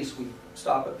out the lease, we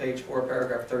stop at page 4,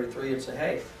 paragraph 33 and say,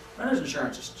 hey, renter's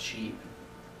insurance is cheap.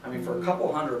 I mean, for a couple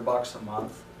 $100 a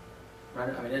month, right?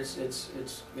 I mean, it's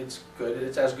good.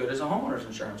 It's as good as a homeowner's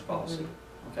insurance policy,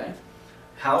 okay?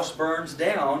 House burns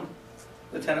down,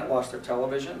 the tenant lost their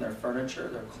television, their furniture,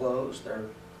 their clothes, their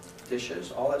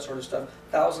dishes, all that sort of stuff.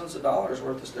 Thousands of dollars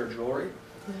worth of their jewelry.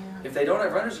 If they don't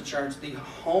have renter's insurance, the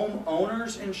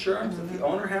homeowner's insurance that the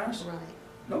owner has, Right.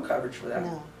 no coverage for that.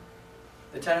 No.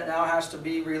 The tenant now has to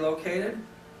be relocated.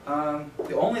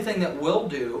 The only thing that we'll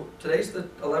do, today's the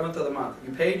 11th of the month,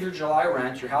 you paid your July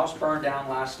rent, your house burned down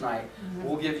last night,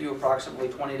 we'll give you approximately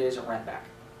 20 days of rent back.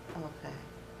 Okay.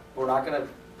 We're not going to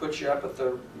put you up at the,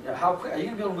 you know, how quick, are you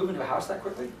going to be able to move into a house that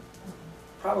quickly?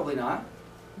 Probably not.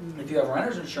 If you have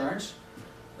renter's insurance,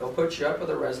 they'll put you up with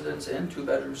a residence inn,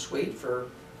 2-bedroom suite for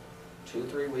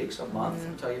 2-3 weeks, a month,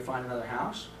 until you find another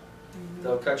house.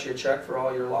 They'll cut you a check for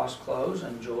all your lost clothes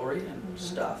and jewelry and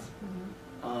stuff.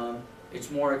 It's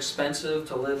more expensive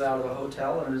to live out of a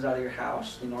hotel than it is out of your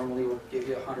house. They normally will give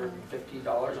you $150,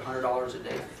 $100 a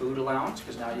day food allowance,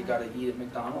 because now you got to eat at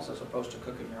McDonald's as opposed to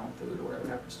cooking your own food or whatever it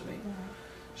happens to be.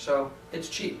 So it's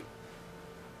cheap.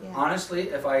 Yeah.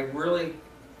 Honestly, if I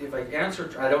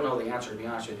answered, I don't know the answer to be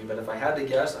honest with you, but if I had to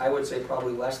guess, I would say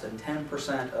probably less than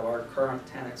 10% of our current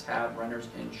tenants have renter's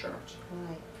insurance.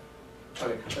 Right.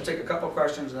 Okay, let's take a couple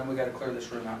questions and then we got to clear this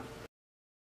room out.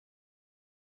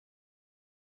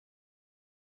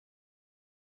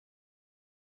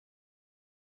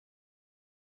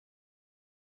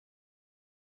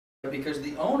 Because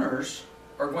the owners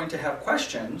are going to have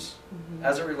questions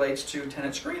as it relates to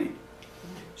tenant screening.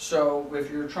 So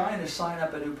if you're trying to sign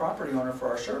up a new property owner for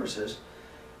our services,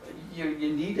 you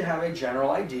need to have a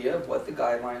general idea of what the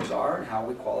guidelines are and how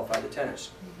we qualify the tenants.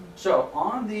 So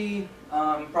on the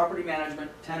property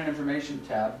management tenant information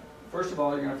tab, first of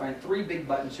all, you're going to find 3 big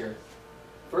buttons here.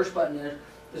 First button is,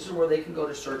 this is where they can go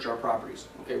to search our properties.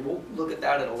 Okay, we'll look at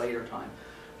that at a later time.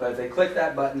 But if they click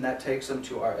that button, that takes them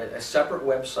to a separate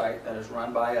website that is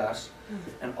run by us,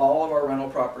 and all of our rental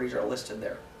properties are listed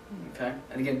there. Okay,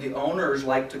 and again, the owners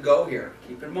like to go here.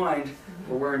 Keep in mind,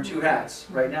 we're wearing 2 hats.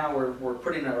 Right now, we're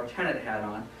putting our tenant hat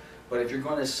on, but if you're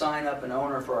going to sign up an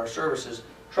owner for our services,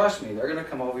 trust me, they're going to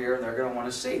come over here and they're going to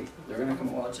want to see. They're going to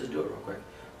come. Well, let's just do it real quick.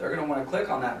 They're going to want to click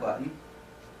on that button.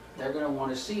 They're going to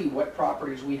want to see what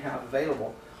properties we have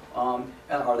available. And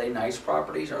are they nice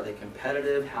properties? Are they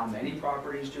competitive? How many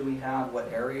properties do we have?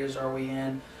 What areas are we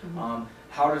in?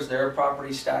 How does their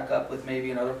property stack up with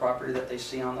maybe another property that they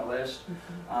see on the list?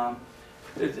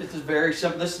 It's very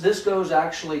simple. This goes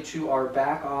actually to our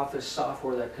back office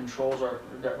software that controls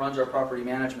that runs our property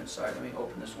management side. Let me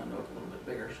open this window up a little bit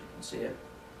bigger so you can see it.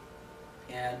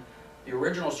 And the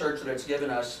original search that it's given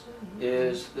us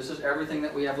is, this is everything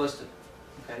that we have listed.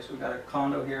 Okay, so we've got a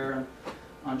condo here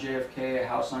on JFK, a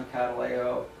house on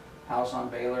Cataleo, house on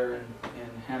Baylor in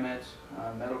Hemet,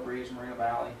 Meadow Breeze, Moreno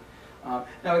Valley.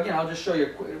 Now again, I'll just show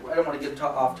you, I don't want to get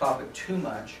off topic too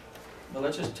much, but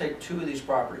let's just take 2 of these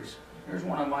properties. Here's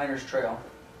one on Miners Trail.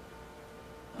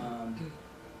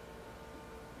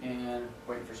 And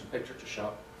waiting for some pictures to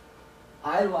show.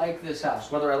 I like this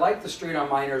house. Whether I like the street on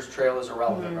Miners Trail is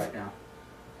irrelevant right now.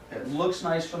 It looks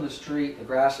nice from the street, the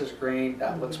grass is green,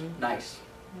 that looks nice.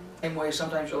 Same way,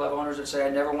 sometimes you'll have owners that say,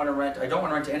 I don't want to rent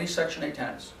to any Section 8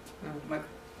 tenants. Like,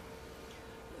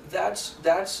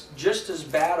 that's just as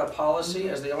bad a policy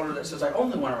as the owner that says, I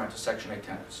only want to rent to Section 8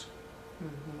 tenants.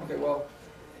 Okay, well,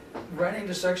 renting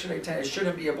to Section 8 tenants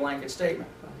shouldn't be a blanket statement.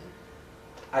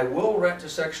 I will rent to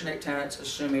Section 8 tenants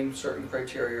assuming certain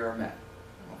criteria are met.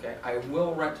 Okay, I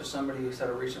will rent to somebody who's had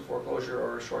a recent foreclosure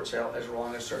or a short sale as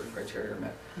long as certain criteria are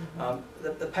met.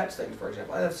 The pets thing, for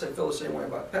example, I feel the same way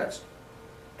about pets.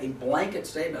 A blanket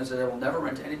statement that I will never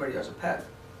rent to anybody who has a pet,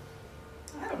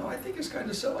 I don't know, I think it's kind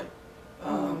of silly.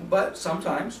 But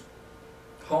sometimes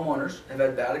homeowners have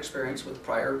had bad experience with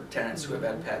prior tenants who have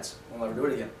had pets, will never do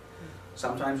it again.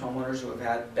 Sometimes homeowners who have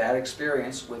had bad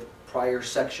experience with prior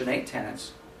Section 8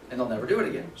 tenants, and they'll never do it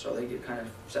again, so they get kind of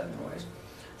set in their ways.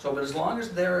 So, but as long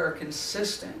as they're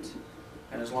consistent,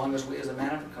 and as long as we as a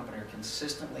management company are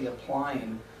consistently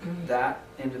applying that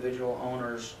individual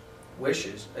owner's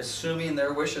wishes, assuming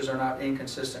their wishes are not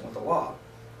inconsistent with the law.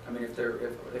 I mean, if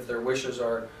their wishes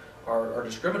are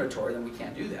discriminatory, then we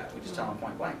can't do that. We just tell them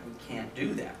point blank, we can't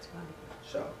do that.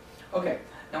 So, okay,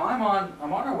 now I'm on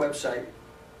our website,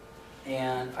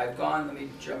 and I've gone. Let me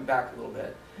jump back a little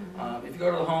bit. If you go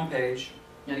to the home page,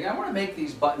 and again, I want to make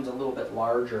these buttons a little bit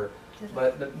larger.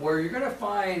 But where you're going to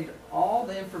find all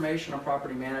the information on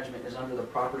property management is under the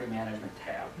property management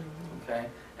tab. Okay,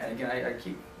 and again, I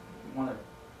want to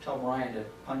tell Brian to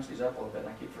punch these up a little bit, and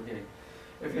I keep forgetting.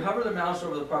 If you hover the mouse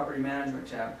over the property management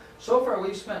tab, so far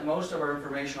we've spent most of our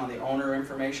information on the owner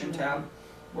information tab.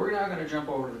 We're now going to jump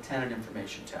over to the tenant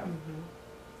information tab.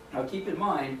 Now keep in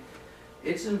mind,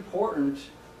 it's important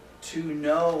to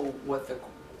know what the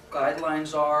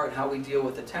guidelines are and how we deal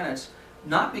with the tenants,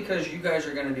 not because you guys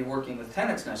are going to be working with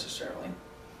tenants necessarily,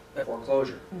 a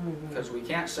foreclosure. Because we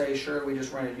can't say, sure, we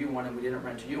just rented you one and we didn't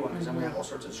rent to you one, because then we have all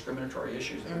sorts of discriminatory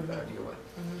issues that we've got to deal with.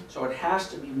 So it has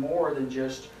to be more than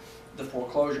just the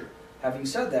foreclosure. Having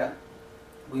said that,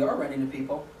 we are renting to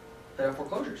people that have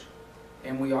foreclosures.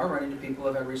 And we are renting to people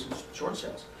that have recent short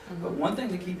sales. But one thing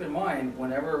to keep in mind,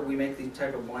 whenever we make these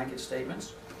type of blanket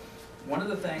statements, one of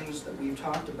the things that we've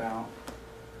talked about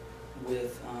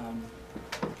with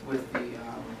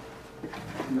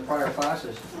in the prior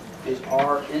classes is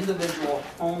our individual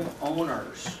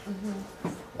homeowners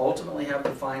ultimately have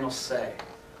the final say.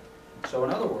 So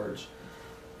in other words,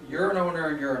 you're an owner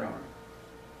and you're an owner.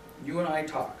 You and I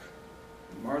talk.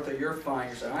 Martha, you're fine.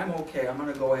 You say, I'm okay. I'm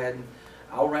going to go ahead and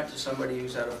I'll rent to somebody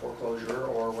who's had a foreclosure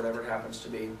or whatever it happens to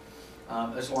be,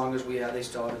 as long as they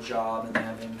still have a job and they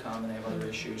have income and they have other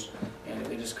issues, and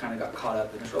they just kind of got caught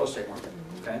up in this real estate market.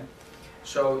 Okay,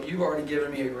 so you've already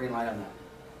given me a green light on that.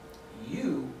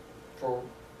 You, for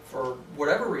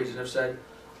whatever reason, have said,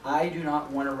 I do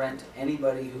not want to rent to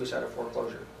anybody who has had a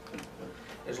foreclosure.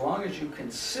 As long as you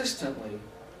consistently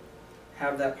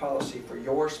have that policy for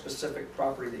your specific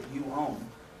property that you own,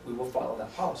 we will follow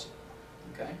that policy.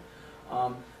 Okay.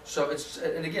 So it's,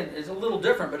 and again, it's a little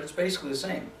different, but it's basically the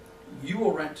same. You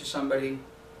will rent to somebody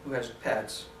who has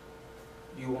pets.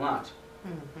 You will not.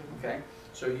 Okay?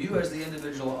 So you as the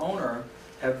individual owner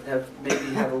have maybe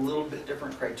have a little bit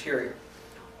different criteria.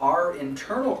 Our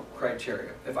internal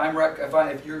criteria,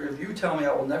 if you tell me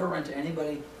I will never rent to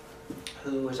anybody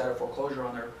who has had a foreclosure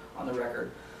on the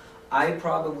record, I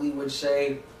probably would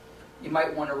say you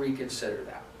might want to reconsider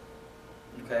that.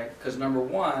 Okay? Because number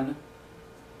one,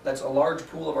 that's a large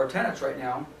pool of our tenants right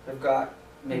now have got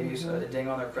maybe a ding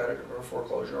on their credit or a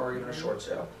foreclosure or even a short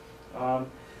sale. And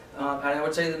I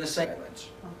would say in the same guidelines.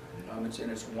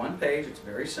 It's one page, it's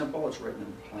very simple, it's written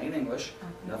in plain English,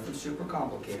 nothing super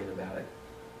complicated about it.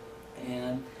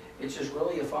 And it's just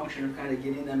really a function of kind of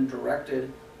getting them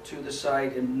directed to the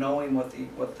site and knowing what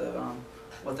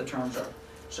the terms are.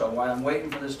 So while I'm waiting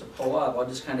for this to pull up, I'll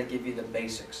just kind of give you the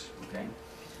basics, okay?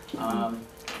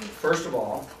 First of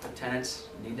all, the tenants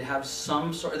need to have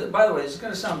some sort, by the way, this is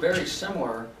going to sound very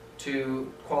similar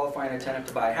to qualifying a tenant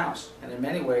to buy a house. And in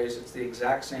many ways, it's the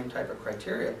exact same type of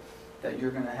criteria that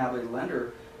you're going to have a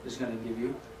lender is going to give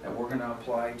you that we're going to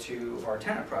apply to our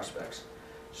tenant prospects.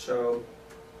 So,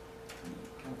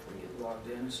 hopefully get logged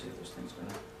in and see if this thing's going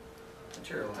to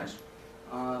materialize.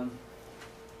 Turn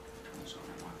this on.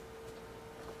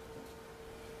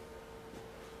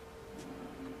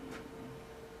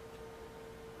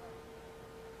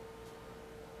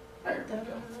 There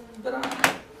we go.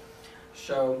 Ta-da.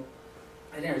 So,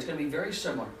 anyway, it's going to be very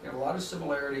similar. You have a lot of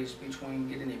similarities between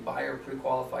getting a buyer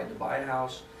pre-qualified to buy a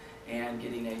house and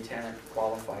getting a tenant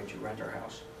qualified to rent our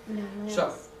house.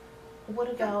 So,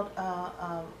 what about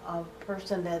a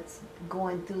person that's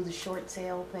going through the short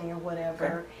sale thing or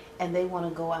whatever, and they want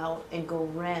to go out and go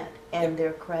rent, and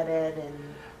their credit and...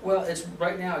 Well, it's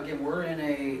right now. Again, we're in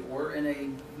a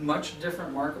much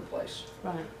different marketplace.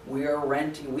 Right. We are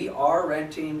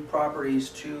renting properties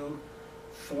to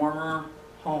former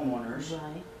homeowners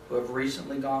who have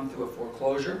recently gone through a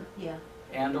foreclosure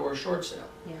and or a short sale.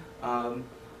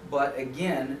 But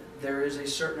again, there is a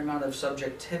certain amount of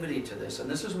subjectivity to this, and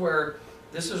this is where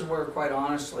quite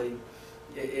honestly,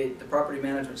 the property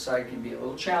management side can be a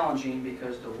little challenging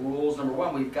because the rules, number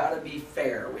one, we've got to be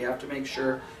fair. We have to make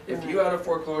sure if you had a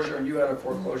foreclosure and you had a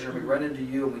foreclosure, we rented to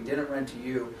you and we didn't rent to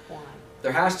you,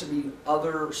 there has to be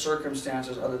other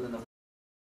circumstances other than the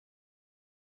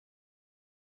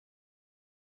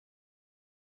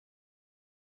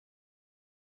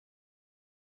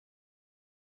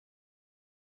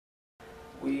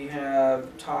we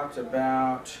have talked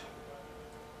about,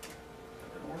 did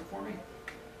it work for me?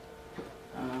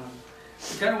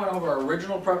 We kind of went over our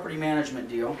original property management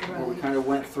deal, where we kind of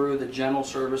went through the general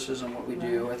services and what we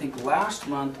do. I think last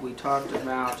month we talked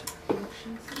about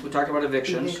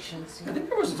evictions. I think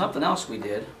there was something else we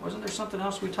did. Wasn't there something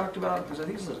else we talked about? Because I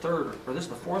think this is the third, or this is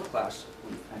the fourth class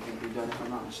I think we've done, if I'm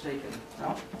not mistaken.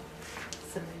 No?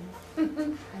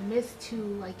 I missed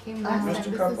two. I came last missed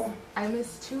time. a couple? I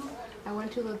missed two. I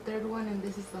went to the third one, and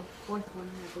this is the fourth one,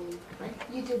 I believe, right?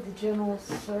 You did the general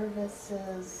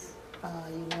services.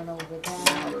 You went over that.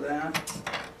 Remember that?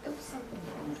 It was something.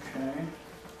 Okay.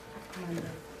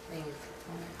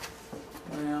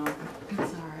 Well,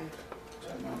 It's alright. so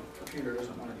my computer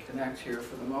doesn't want to connect here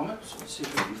for the moment, so let's see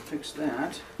if we can fix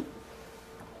that.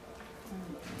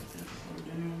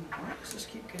 Why does this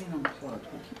keep getting unplugged?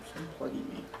 It keeps unplugging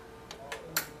me.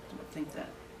 I don't think that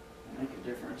will make a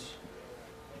difference.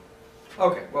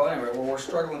 Okay, well anyway, we're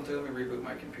struggling through. Let me reboot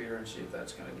my computer and see if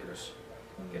that's going to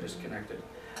get us connected.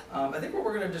 I think what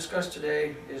we're going to discuss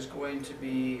today is going to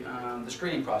be the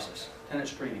screening process, tenant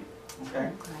screening,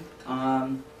 okay?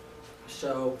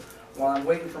 So while I'm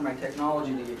waiting for my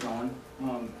technology to get going,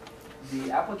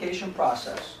 the application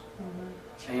process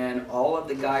and all of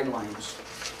the guidelines,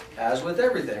 as with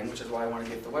everything, which is why I want to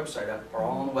get the website up, are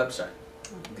all on the website,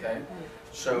 okay?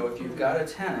 So if you've got a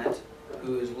tenant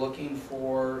who is looking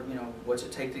for, you know, what's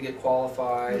it take to get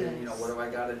qualified, and, you know, what do I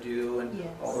got to do, and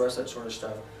all the rest of that sort of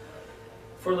stuff.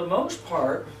 For the most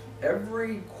part,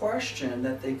 every question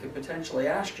that they could potentially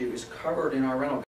ask you is covered in our rental